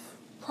of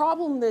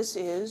problem this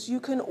is, you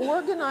can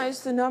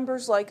organize the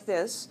numbers like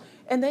this,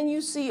 and then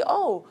you see,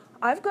 oh,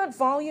 I've got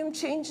volume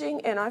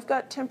changing and I've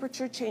got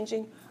temperature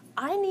changing.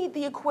 I need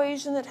the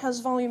equation that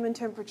has volume and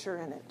temperature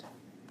in it.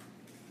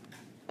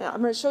 Now,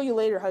 I'm going to show you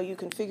later how you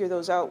can figure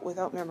those out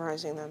without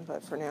memorizing them,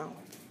 but for now,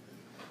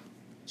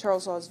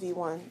 Charles' law is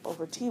V1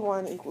 over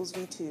T1 equals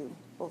V2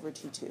 over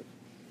T2.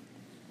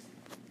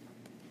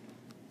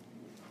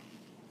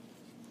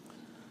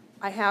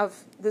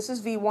 This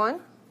is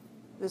V1,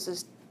 this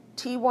is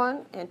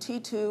T1, and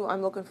T2,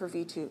 I'm looking for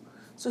V2.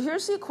 So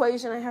here's the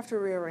equation. I have to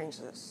rearrange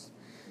this.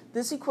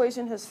 This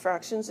equation has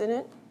fractions in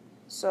it.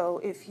 So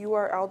if you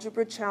are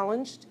algebra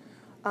challenged,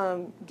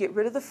 get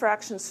rid of the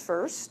fractions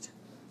first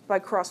by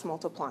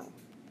cross-multiplying.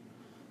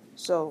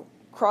 So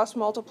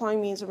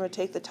cross-multiplying means I'm going to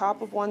take the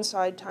top of one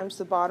side times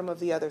the bottom of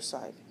the other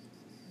side.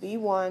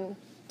 V1,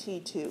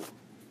 T2.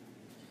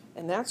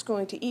 And that's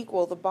going to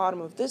equal the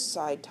bottom of this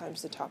side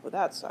times the top of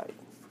that side.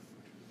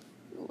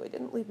 Ooh, I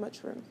didn't leave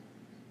much room.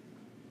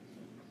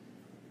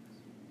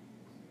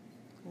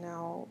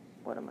 Now,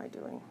 what am I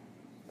doing?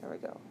 There we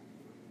go.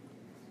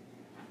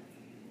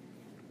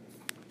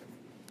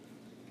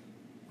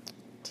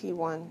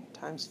 T1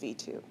 times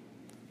V2.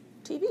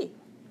 TV.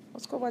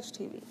 Let's go watch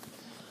TV.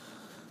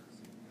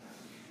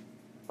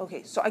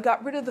 Okay, so I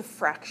got rid of the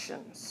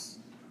fractions.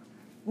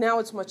 Now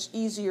it's much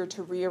easier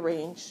to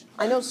rearrange.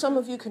 I know some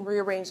of you can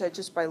rearrange that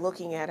just by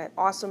looking at it.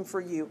 Awesome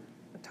for you.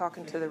 I'm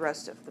talking to the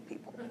rest of the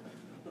people.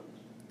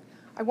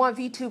 I want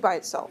V2 by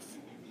itself.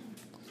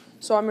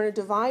 So I'm going to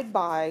divide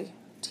by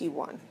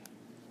T1.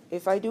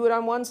 If I do it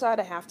on one side,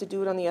 I have to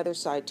do it on the other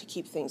side to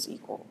keep things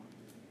equal.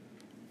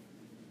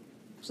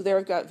 So there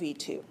I've got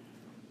V2.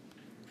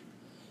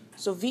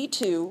 So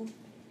V2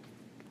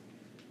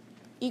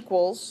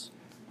 equals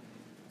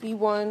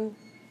V1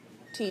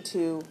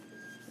 T2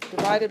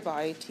 divided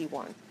by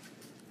T1.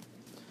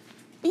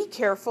 Be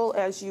careful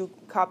as you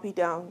copy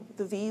down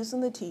the V's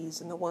and the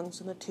T's and the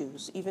 1's and the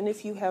 2's. Even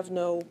if you have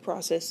no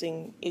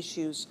processing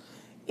issues,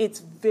 it's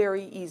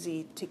very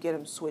easy to get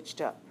them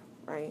switched up,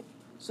 right?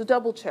 So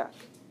double check.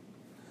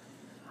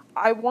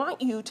 I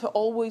want you to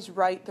always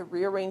write the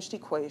rearranged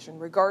equation,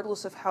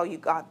 regardless of how you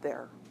got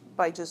there,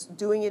 by just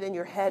doing it in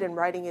your head and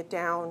writing it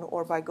down,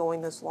 or by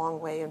going this long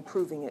way and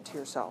proving it to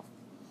yourself.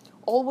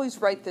 Always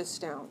write this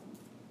down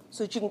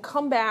so that you can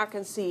come back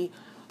and see,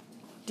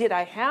 did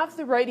I have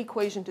the right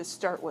equation to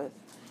start with?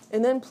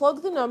 And then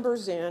plug the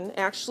numbers in,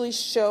 actually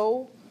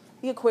show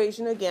the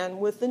equation again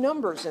with the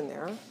numbers in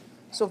there.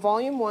 So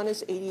volume 1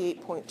 is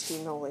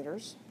 88.2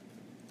 milliliters.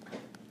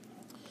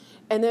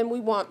 And then we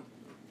want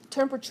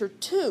temperature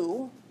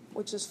 2,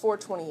 which is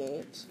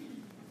 428.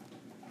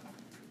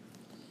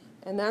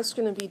 And that's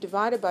going to be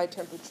divided by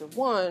temperature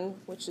 1,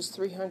 which is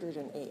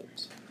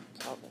 308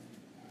 Kelvin.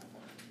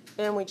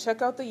 And we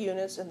check out the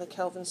units, and the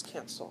kelvins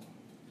cancel.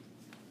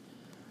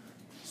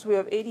 So we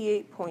have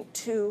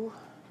 88.2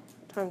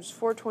 times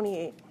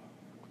 428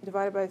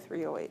 divided by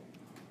 308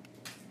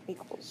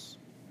 equals.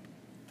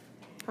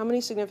 How many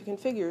significant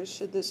figures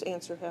should this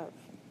answer have?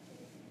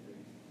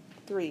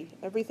 3.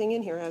 Everything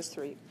in here has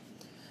 3.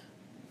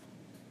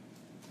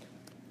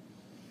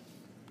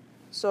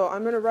 So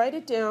I'm going to write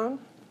it down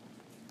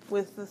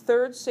with the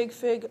third sig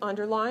fig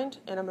underlined,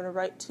 and I'm going to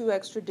write 2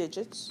 extra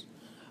digits,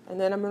 and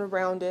then I'm going to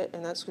round it,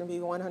 and that's going to be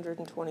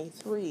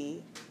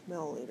 123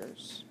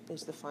 milliliters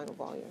is the final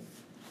volume.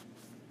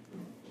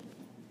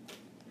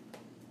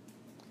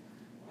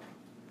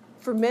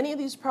 For many of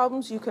these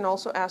problems, you can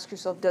also ask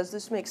yourself, does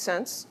this make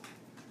sense?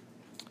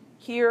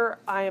 Here,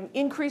 I am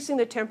increasing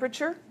the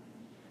temperature,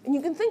 and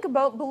you can think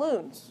about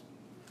balloons.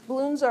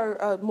 Balloons are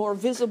a more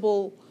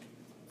visible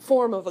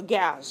form of a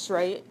gas,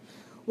 right?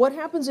 What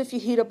happens if you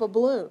heat up a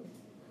balloon?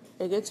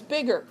 It gets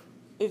bigger.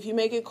 If you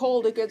make it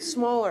cold, it gets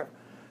smaller.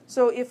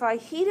 So if I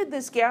heated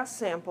this gas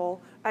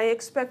sample, I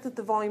expect that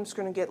the volume's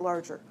going to get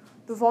larger.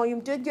 The volume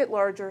did get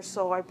larger,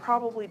 so I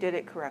probably did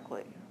it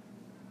correctly.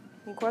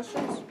 Any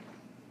questions?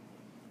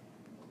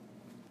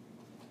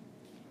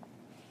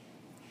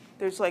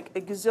 There's like a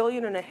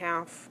gazillion and a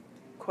half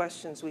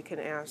questions we can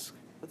ask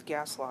with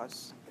gas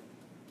laws.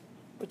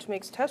 which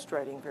makes test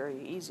writing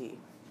very easy.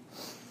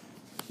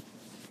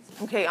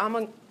 Okay,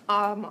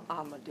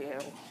 Amadeo.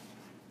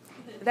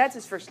 That's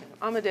his first name,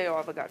 Amadeo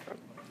Avogadro.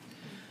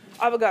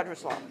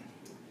 Avogadro's law.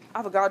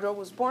 Avogadro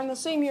was born the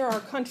same year our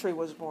country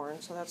was born,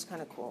 so that's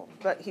kind of cool.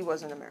 But he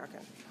wasn't American.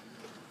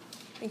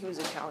 I think he was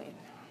Italian.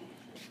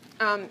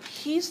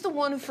 He's the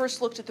one who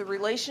first looked at the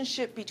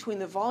relationship between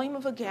the volume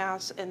of a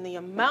gas and the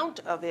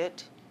amount of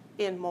it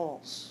in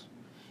moles.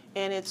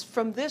 And it's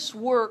from this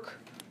work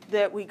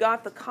that we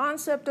got the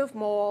concept of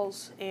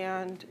moles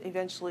and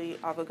eventually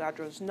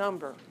Avogadro's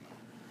number.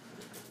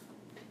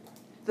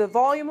 The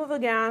volume of a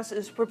gas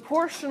is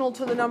proportional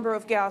to the number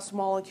of gas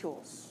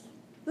molecules.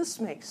 This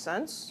makes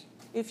sense.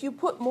 If you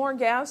put more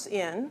gas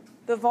in,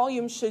 the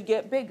volume should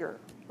get bigger,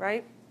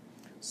 right?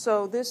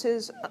 So this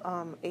is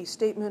a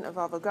statement of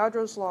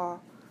Avogadro's law,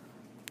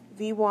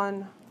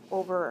 V1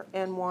 over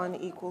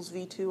N1 equals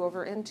V2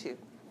 over N2.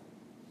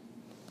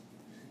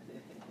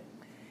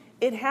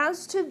 It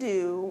has to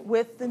do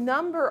with the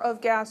number of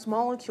gas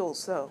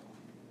molecules, though.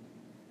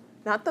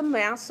 Not the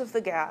mass of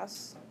the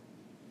gas.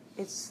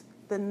 It's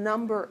the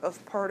number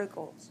of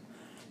particles.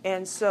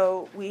 And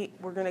so we're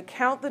going to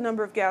count the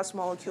number of gas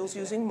molecules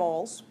using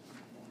moles.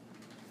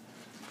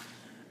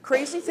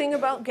 Crazy thing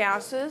about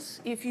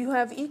gases, if you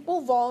have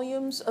equal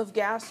volumes of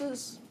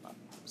gases,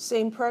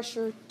 same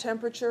pressure,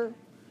 temperature,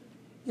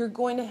 you're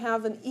going to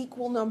have an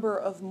equal number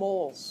of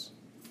moles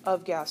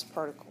of gas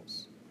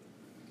particles.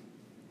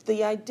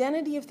 The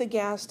identity of the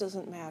gas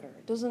doesn't matter.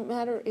 It doesn't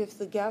matter if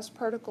the gas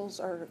particles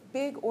are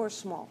big or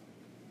small.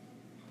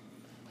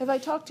 Have I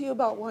talked to you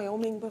about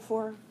Wyoming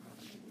before?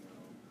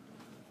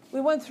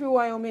 We went through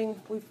Wyoming.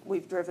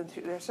 We've driven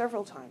through there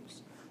several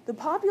times. The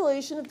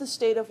population of the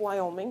state of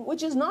Wyoming,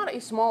 which is not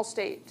a small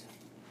state,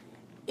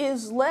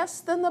 is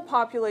less than the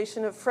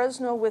population of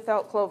Fresno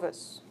without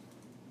Clovis.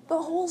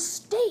 The whole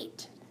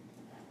state.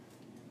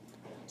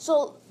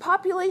 So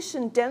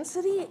population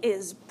density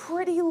is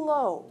pretty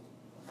low.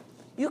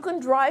 You can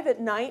drive at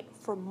night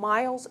for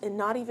miles and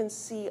not even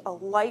see a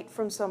light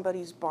from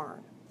somebody's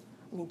barn.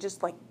 I mean,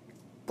 just like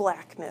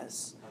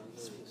blackness.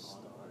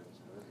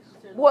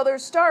 Well,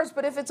 there's stars,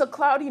 but if it's a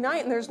cloudy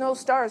night and there's no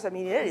stars, I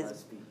mean, it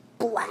is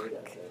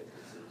black.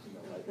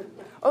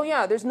 Oh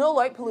yeah, there's no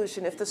light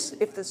pollution. If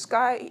the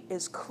sky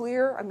is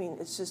clear, I mean,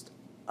 it's just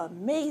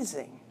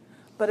amazing.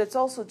 But it's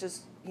also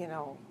just,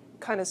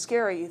 kind of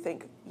scary. You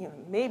think,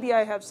 maybe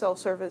I have cell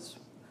service.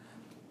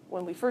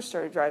 When we first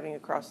started driving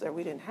across there,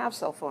 we didn't have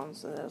cell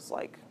phones, and it was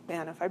like,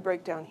 man, if I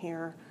break down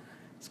here,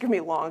 it's going to be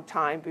a long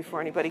time before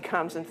anybody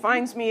comes and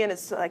finds me, and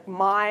it's like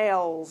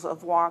miles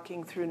of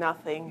walking through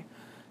nothing,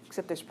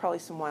 except there's probably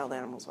some wild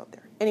animals out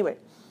there. Anyway,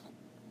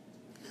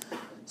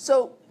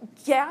 so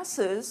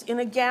gases, in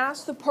a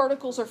gas, the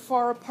particles are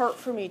far apart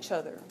from each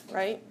other,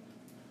 right?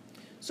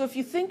 So if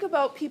you think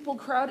about people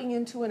crowding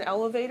into an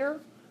elevator,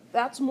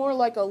 that's more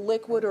like a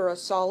liquid or a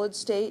solid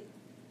state.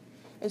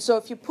 And so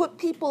if you put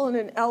people in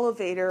an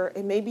elevator,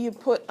 and maybe you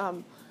put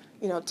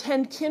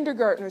 10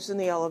 kindergartners in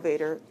the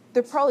elevator,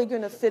 they're probably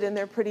going to fit in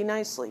there pretty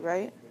nicely,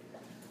 right?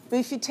 But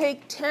if you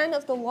take 10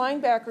 of the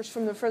linebackers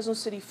from the Fresno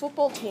City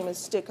football team and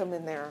stick them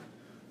in there,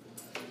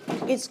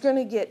 it's going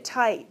to get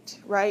tight,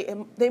 right?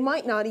 And they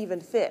might not even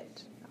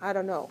fit. I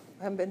don't know.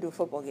 I haven't been to a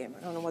football game.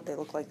 I don't know what they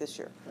look like this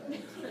year.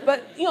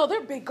 But,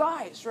 they're big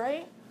guys,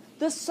 right?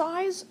 The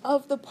size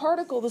of the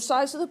particle, the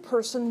size of the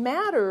person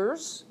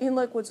matters in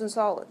liquids and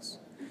solids.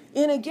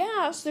 In a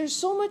gas, there's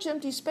so much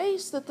empty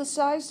space that the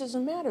size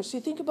doesn't matter. So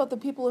you think about the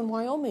people in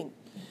Wyoming.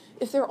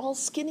 If they're all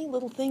skinny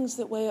little things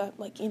that weigh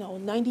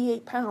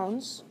 98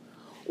 pounds,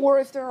 or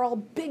if they're all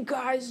big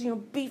guys,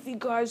 beefy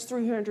guys,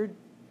 300,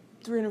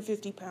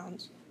 350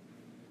 pounds,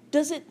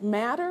 does it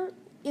matter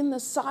in the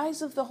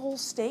size of the whole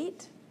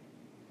state?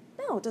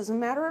 No, it doesn't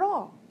matter at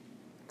all.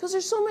 Because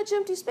there's so much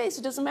empty space,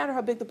 it doesn't matter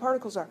how big the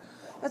particles are.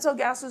 That's how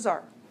gases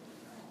are.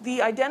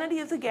 The identity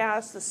of the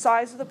gas, the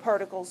size of the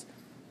particles,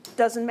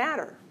 doesn't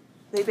matter.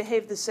 They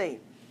behave the same.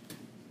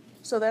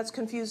 So that's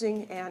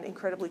confusing and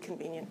incredibly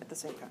convenient at the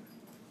same time.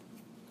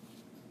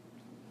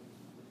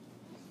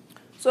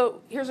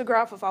 So here's a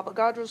graph of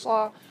Avogadro's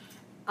law.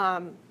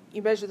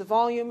 You measure the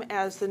volume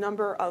as the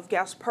number of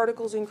gas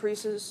particles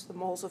increases, the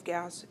moles of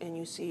gas, and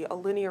you see a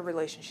linear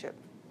relationship.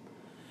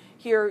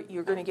 Here,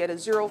 you're going to get a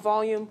zero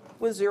volume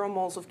with 0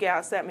 moles of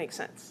gas. That makes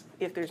sense.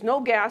 If there's no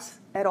gas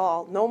at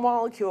all, no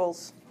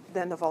molecules,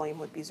 then the volume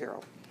would be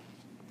 0.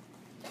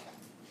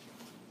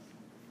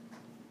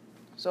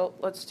 So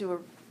let's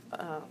do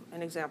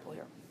an example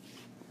here.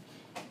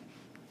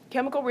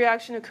 Chemical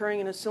reaction occurring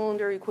in a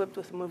cylinder equipped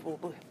with a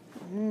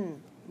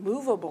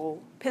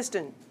movable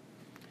piston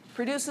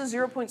produces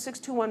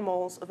 0.621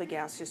 moles of a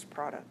gaseous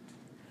product.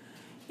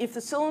 If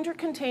the cylinder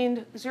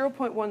contained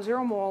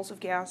 0.10 moles of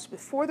gas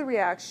before the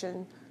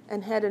reaction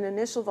and had an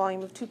initial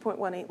volume of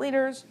 2.18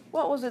 liters,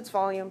 what was its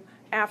volume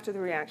after the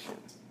reaction?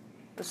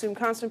 Assume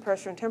constant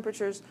pressure and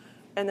temperatures,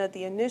 and that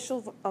the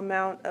initial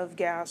amount of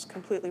gas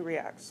completely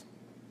reacts.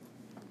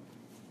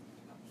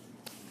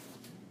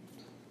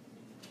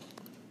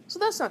 So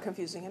that's not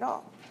confusing at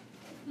all.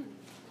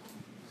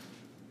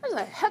 There's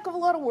a heck of a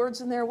lot of words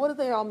in there. What do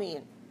they all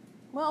mean?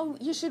 Well,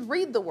 you should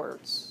read the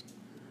words.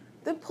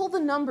 Then pull the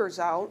numbers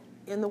out,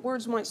 and the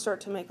words might start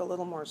to make a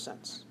little more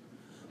sense.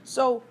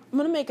 So I'm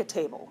going to make a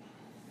table,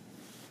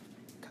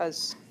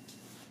 because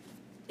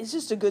it's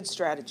just a good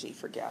strategy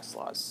for gas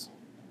laws.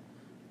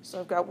 So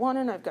I've got 1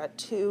 and I've got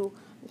 2.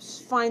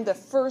 Just find the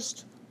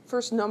first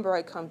number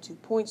I come to,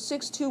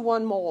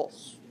 0.621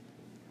 moles.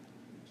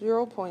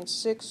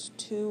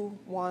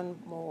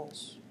 0.621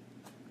 moles.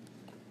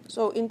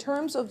 So in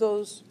terms of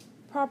those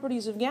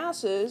properties of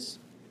gases,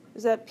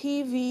 is that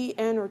P, V,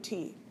 N, or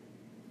T?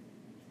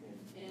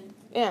 N.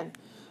 N.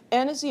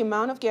 N is the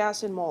amount of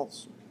gas in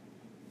moles.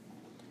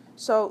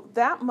 So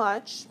that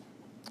much,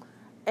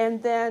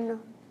 and then,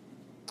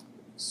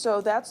 so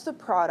that's the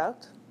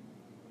product.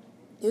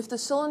 If the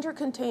cylinder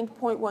contained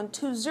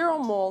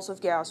 0.120 moles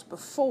of gas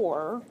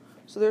before,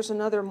 so there's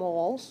another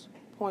moles,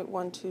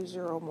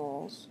 0.120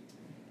 moles.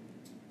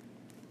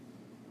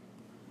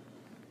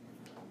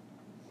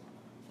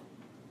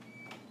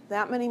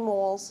 That many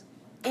moles,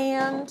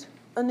 and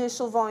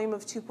initial volume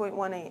of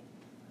 2.18.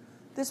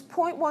 This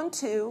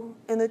 0.12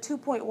 and the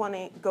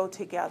 2.18 go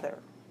together.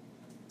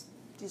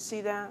 Do you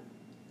see that?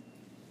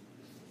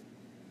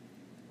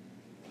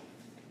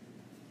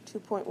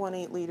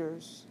 2.18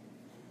 liters.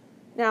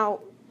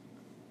 Now,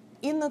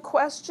 in the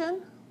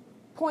question,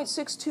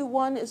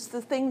 0.621 is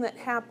the thing that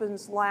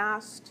happens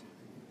last,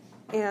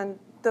 and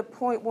the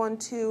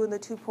 0.12 and the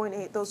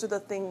 2.8, those are the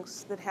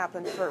things that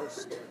happen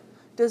first.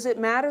 Does it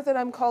matter that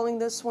I'm calling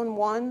this one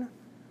 1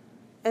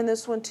 and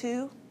this one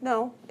 2?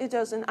 No, it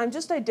doesn't. I'm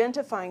just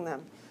identifying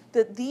them.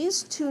 That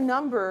these two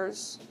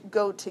numbers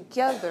go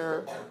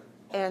together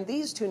and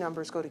these two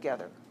numbers go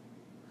together.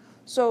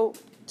 So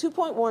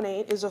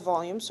 2.18 is a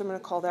volume, so I'm going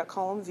to call that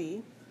column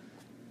V.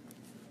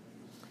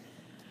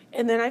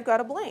 And then I've got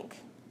a blank.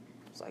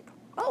 It's like,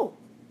 oh,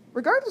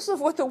 regardless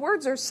of what the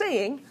words are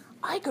saying,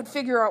 I could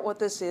figure out what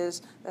this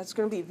is. That's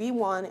going to be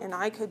V1, and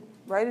I could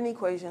write an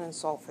equation and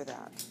solve for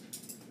that.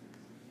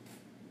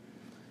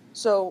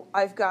 So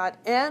I've got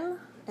N,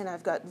 and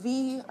I've got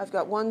V, I've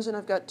got 1s, and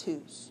I've got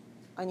 2s.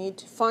 I need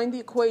to find the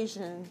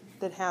equation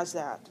that has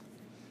that.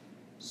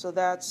 So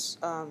that's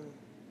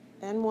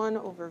N1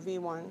 over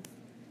V1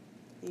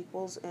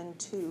 equals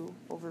N2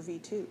 over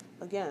V2.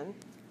 Again,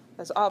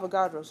 that's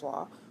Avogadro's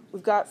law.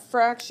 We've got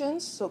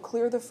fractions, so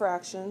clear the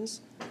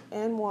fractions.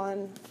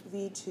 N1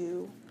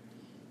 V2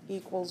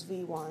 equals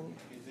V1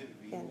 Is it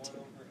V1 N2.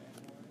 over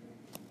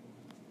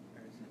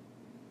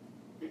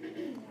N1? Or is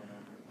it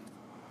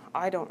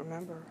I don't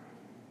remember.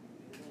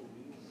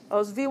 Oh,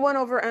 it's V1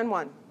 over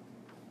N1.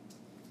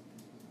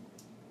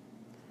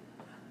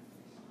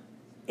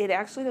 It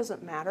actually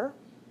doesn't matter,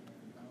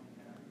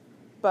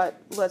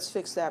 but let's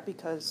fix that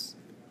because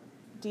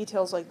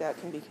details like that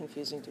can be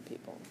confusing to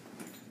people.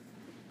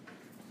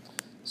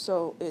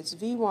 So it's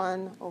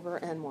V1 over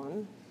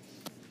N1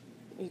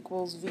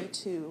 equals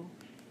V2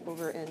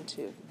 over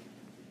N2.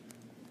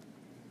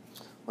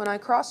 When I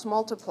cross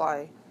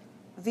multiply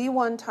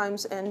V1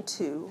 times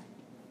N2,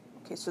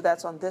 okay, so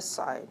that's on this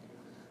side,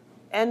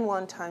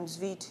 N1 times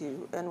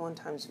V2, N1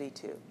 times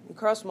V2. You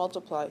cross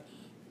multiply,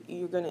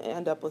 you're going to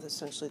end up with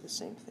essentially the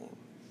same thing.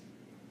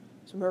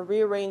 So I'm going to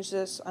rearrange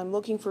this. I'm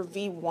looking for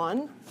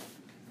V1,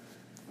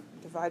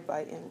 divide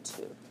by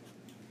N2.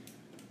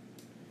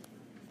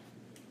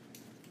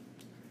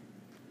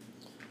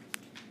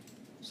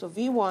 So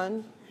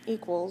V1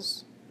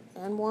 equals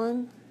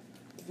N1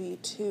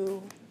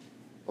 V2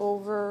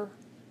 over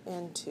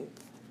N2.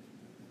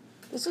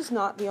 This is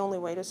not the only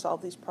way to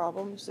solve these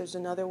problems. There's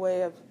another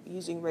way of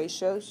using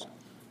ratios.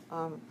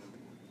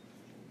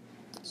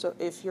 So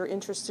if you're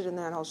interested in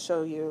that, I'll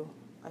show you.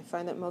 I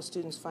find that most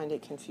students find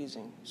it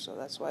confusing, so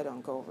that's why I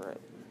don't go over it.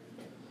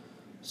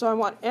 So I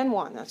want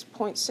N1, that's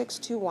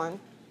 0.621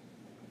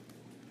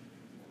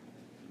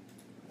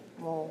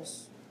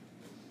 moles,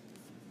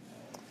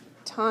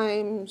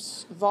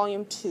 times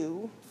volume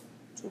 2,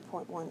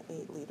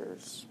 2.18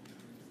 liters,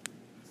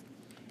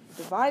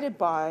 divided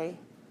by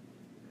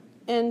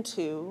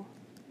N2,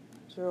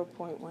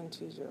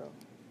 0.120.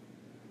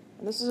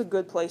 And this is a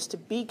good place to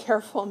be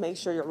careful and make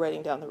sure you're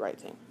writing down the right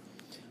thing.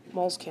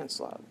 Moles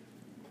cancel out.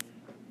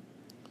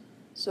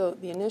 So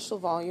the initial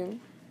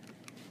volume,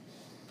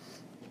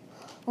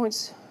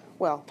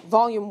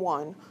 volume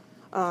 1,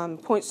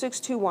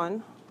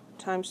 0.621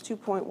 times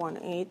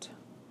 2.18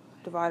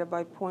 divided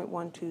by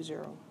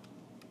 0.120.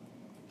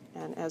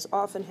 And as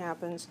often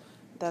happens,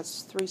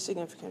 that's 3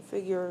 significant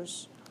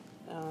figures.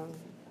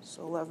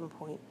 So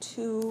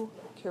 11.2,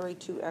 carry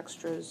 2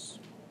 extras.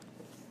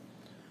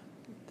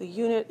 The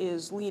unit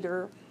is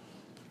liter,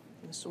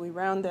 and so we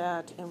round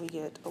that and we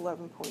get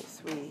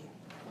 11.3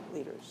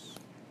 liters.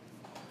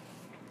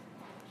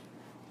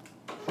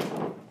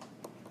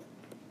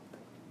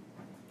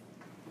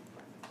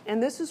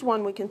 And this is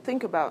one we can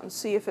think about and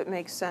see if it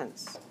makes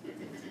sense.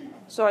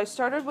 So I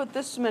started with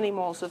this many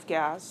moles of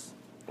gas,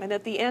 and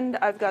at the end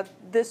I've got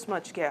this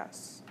much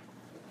gas.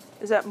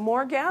 Is that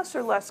more gas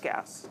or less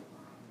gas?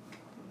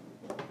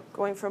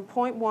 Going from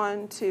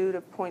 0.12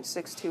 to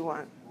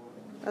 0.621.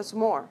 That's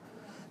more.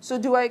 So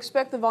do I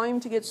expect the volume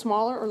to get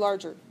smaller or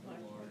larger?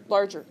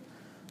 Larger.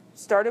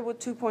 Started with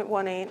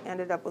 2.18,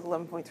 ended up with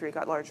 11.3,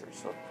 got larger.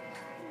 So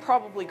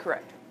probably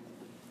correct.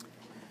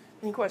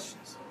 Any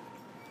questions?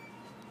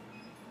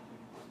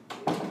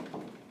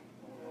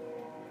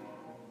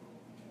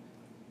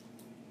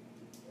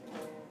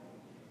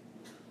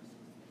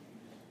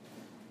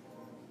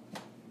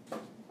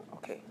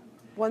 Okay,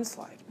 one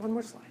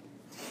more slide.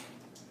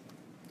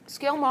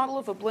 Scale model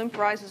of a blimp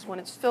rises when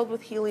it's filled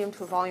with helium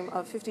to a volume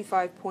of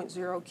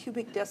 55.0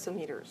 cubic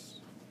decimeters.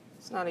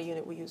 It's not a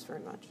unit we use very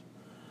much.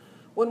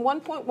 When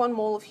 1.1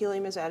 mole of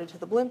helium is added to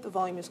the blimp, the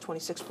volume is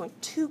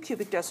 26.2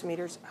 cubic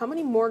decimeters. How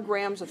many more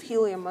grams of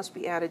helium must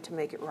be added to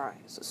make it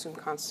rise? Assume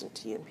constant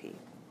T and P.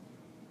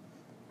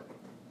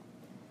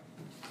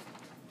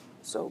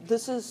 So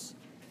this is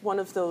one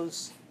of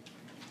those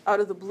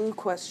out-of-the-blue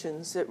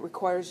questions that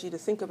requires you to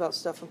think about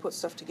stuff and put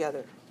stuff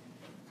together.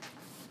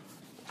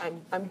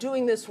 I'm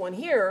doing this one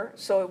here,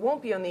 so it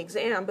won't be on the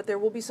exam, but there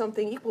will be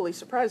something equally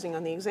surprising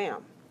on the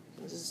exam.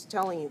 This is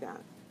telling you that.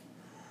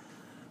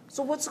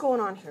 So what's going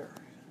on here?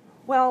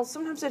 Well,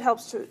 sometimes it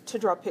helps to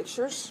draw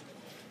pictures.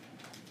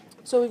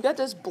 So we've got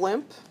this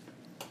blimp.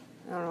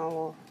 I don't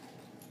know.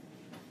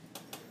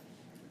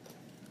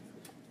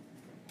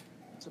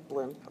 It's a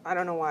blimp. I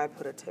don't know why I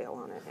put a tail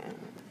on it. And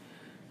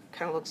it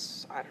kind of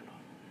looks, I don't know.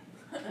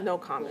 No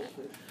comment.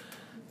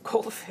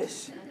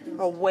 Goldfish.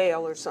 A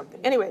whale or something.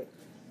 Anyway,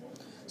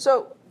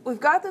 so we've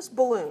got this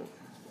balloon,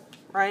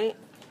 right?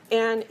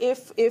 And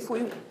it's a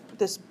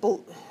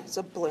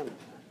blimp.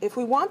 If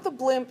we want the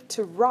blimp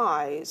to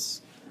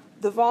rise,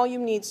 the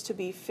volume needs to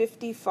be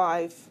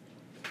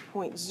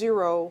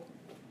 55.0.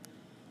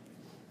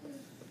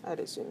 I had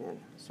to zoom in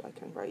so I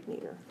can write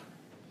neater.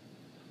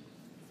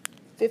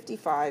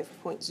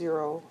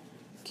 55.0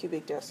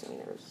 cubic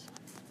decimeters.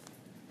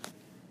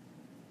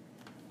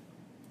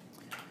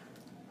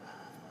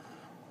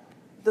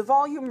 The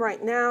volume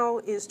right now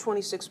is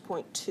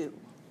 26.2.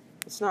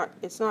 It's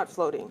not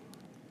floating.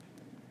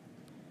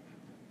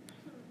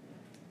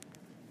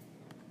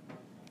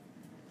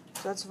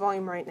 So that's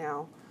volume right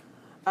now.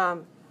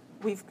 How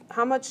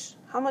much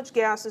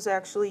gas is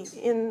actually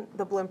in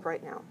the blimp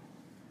right now?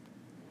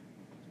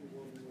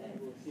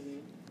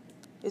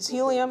 It's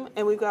helium,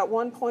 and we've got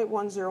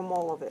 1.10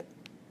 mole of it,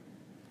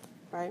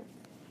 right?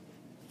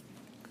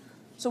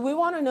 So we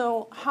want to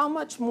know how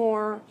much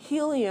more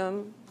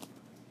helium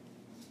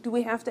do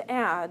we have to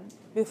add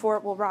before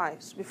it will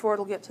rise, before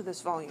it'll get to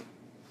this volume.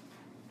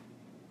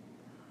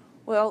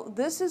 Well,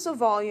 this is a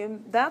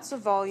volume, that's a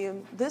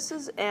volume, this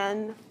is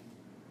N.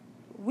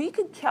 We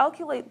could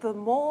calculate the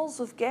moles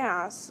of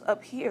gas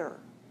up here,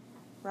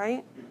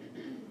 right?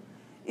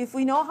 If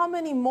we know how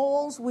many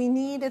moles we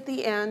need at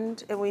the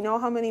end, and we know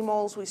how many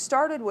moles we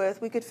started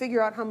with, we could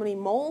figure out how many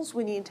moles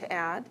we need to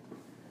add,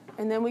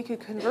 and then we could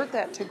convert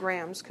that to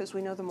grams because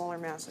we know the molar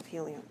mass of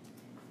helium.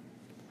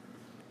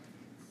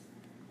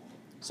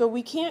 So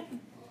we can't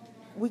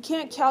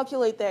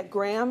calculate that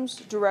grams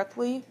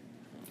directly,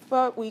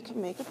 but we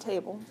can make a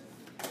table,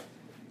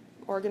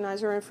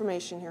 organize our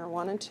information here,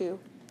 1 and 2.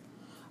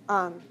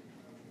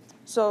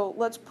 So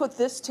let's put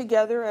this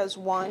together as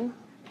 1,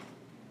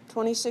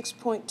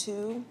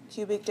 26.2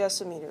 cubic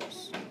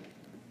decimeters.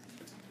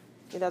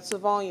 Okay, that's the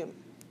volume.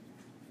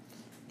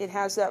 It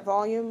has that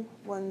volume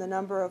when the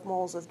number of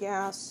moles of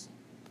gas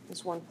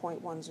is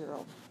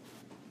 1.10.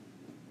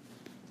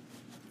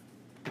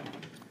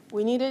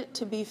 We need it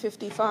to be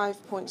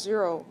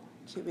 55.0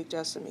 cubic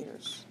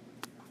decimeters.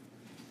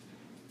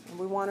 And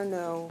we want to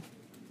know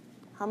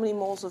how many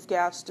moles of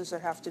gas does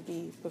it have to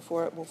be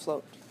before it will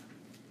float.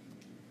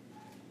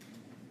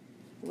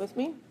 You with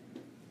me?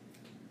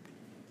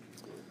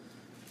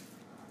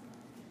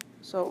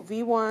 So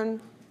V1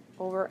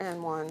 over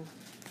N1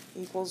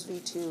 equals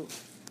V2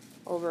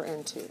 over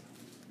N2.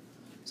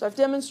 So I've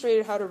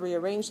demonstrated how to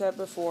rearrange that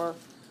before.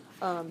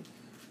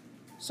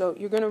 So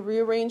you're going to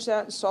rearrange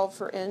that and solve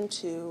for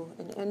N2,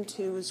 and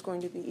N2 is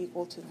going to be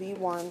equal to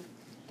V1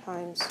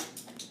 times,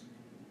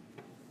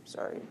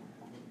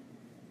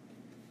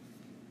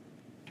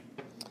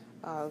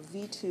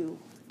 V2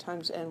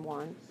 times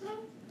N1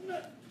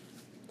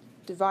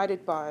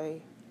 divided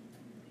by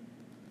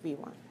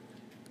V1.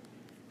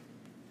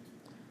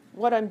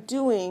 What I'm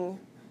doing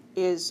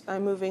is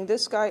I'm moving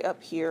this guy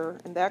up here,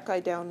 and that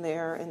guy down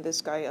there, and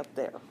this guy up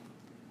there.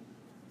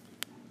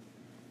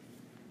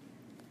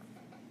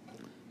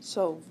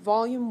 So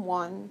volume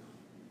 1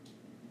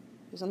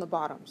 is on the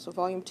bottom. So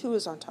volume 2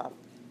 is on top.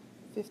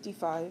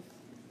 55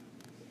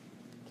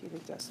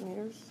 cubic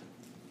decimeters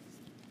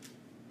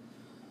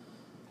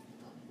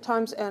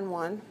times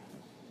N1,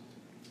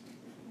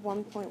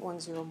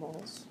 1.10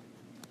 moles,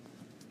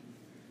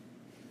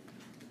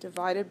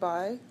 divided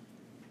by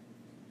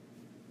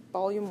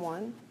volume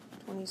 1,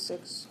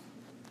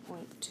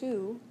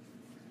 26.2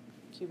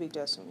 cubic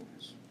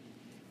decimeters.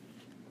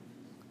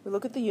 We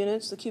look at the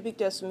units, the cubic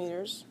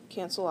decimeters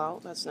cancel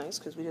out. That's nice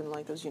because we didn't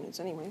like those units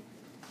anyway.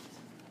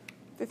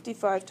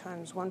 55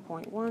 times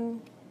 1.1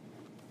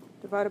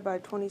 divided by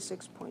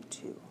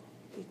 26.2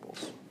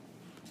 equals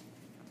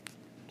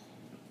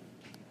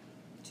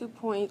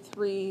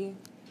 2.3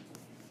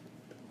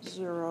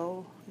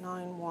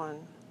 0.091.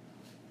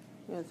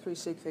 You have 3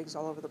 sig figs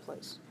all over the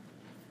place.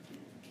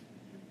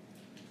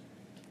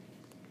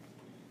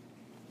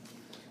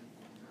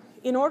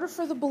 In order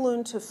for the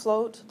balloon to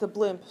float, the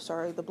blimp.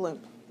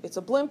 It's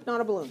a blimp,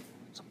 not a balloon.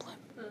 It's a blimp.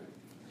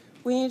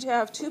 We need to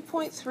have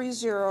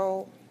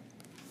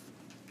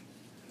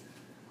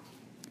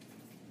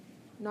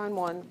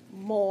 2.3091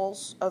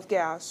 moles of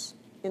gas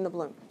in the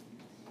blimp.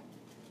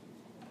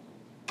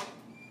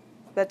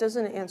 That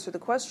doesn't answer the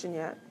question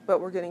yet,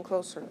 but we're getting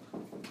closer.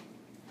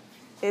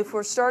 If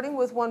we're starting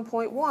with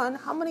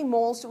 1.1, how many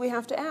moles do we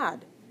have to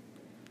add?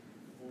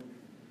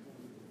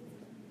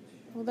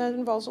 Well, that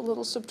involves a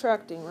little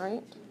subtracting,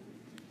 right?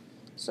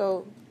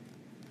 So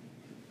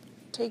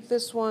take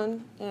this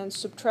one and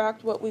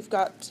subtract what we've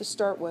got to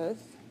start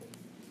with.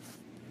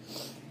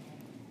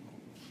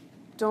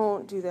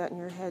 Don't do that in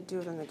your head, do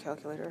it on the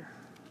calculator.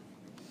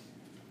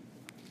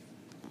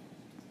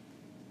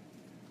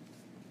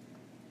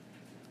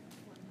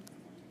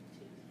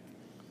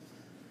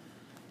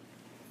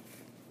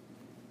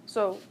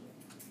 So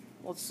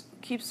let's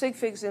keep sig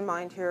figs in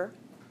mind here.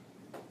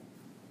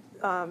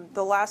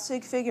 The last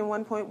sig fig in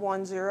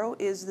 1.10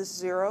 is this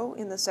 0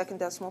 in the second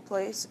decimal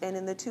place, and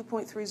in the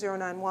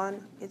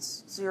 2.3091,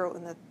 it's 0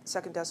 in the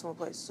second decimal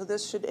place. So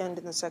this should end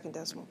in the second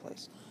decimal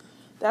place.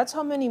 That's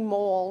how many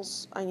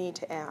moles I need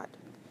to add.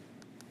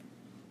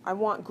 I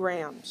want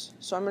grams,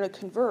 so I'm going to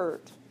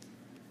convert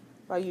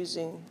by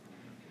using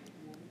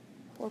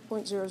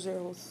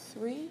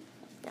 4.003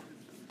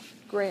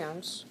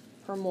 grams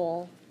per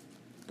mole,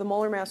 the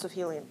molar mass of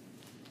helium.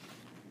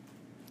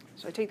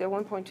 So I take that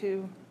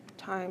 1.2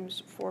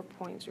 times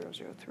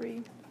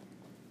 4.003,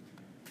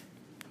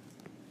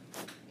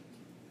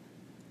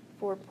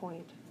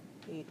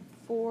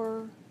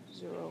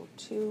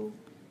 4.8402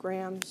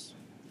 grams.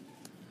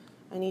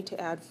 I need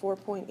to add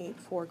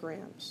 4.84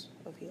 grams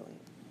of helium.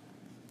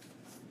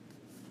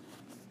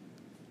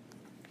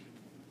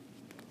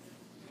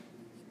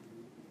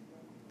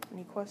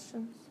 Any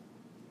questions?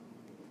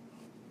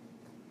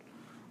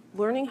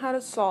 Learning how to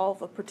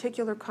solve a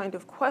particular kind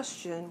of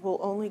question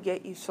will only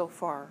get you so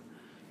far.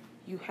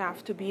 You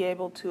have to be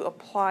able to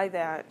apply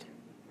that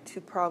to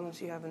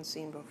problems you haven't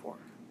seen before.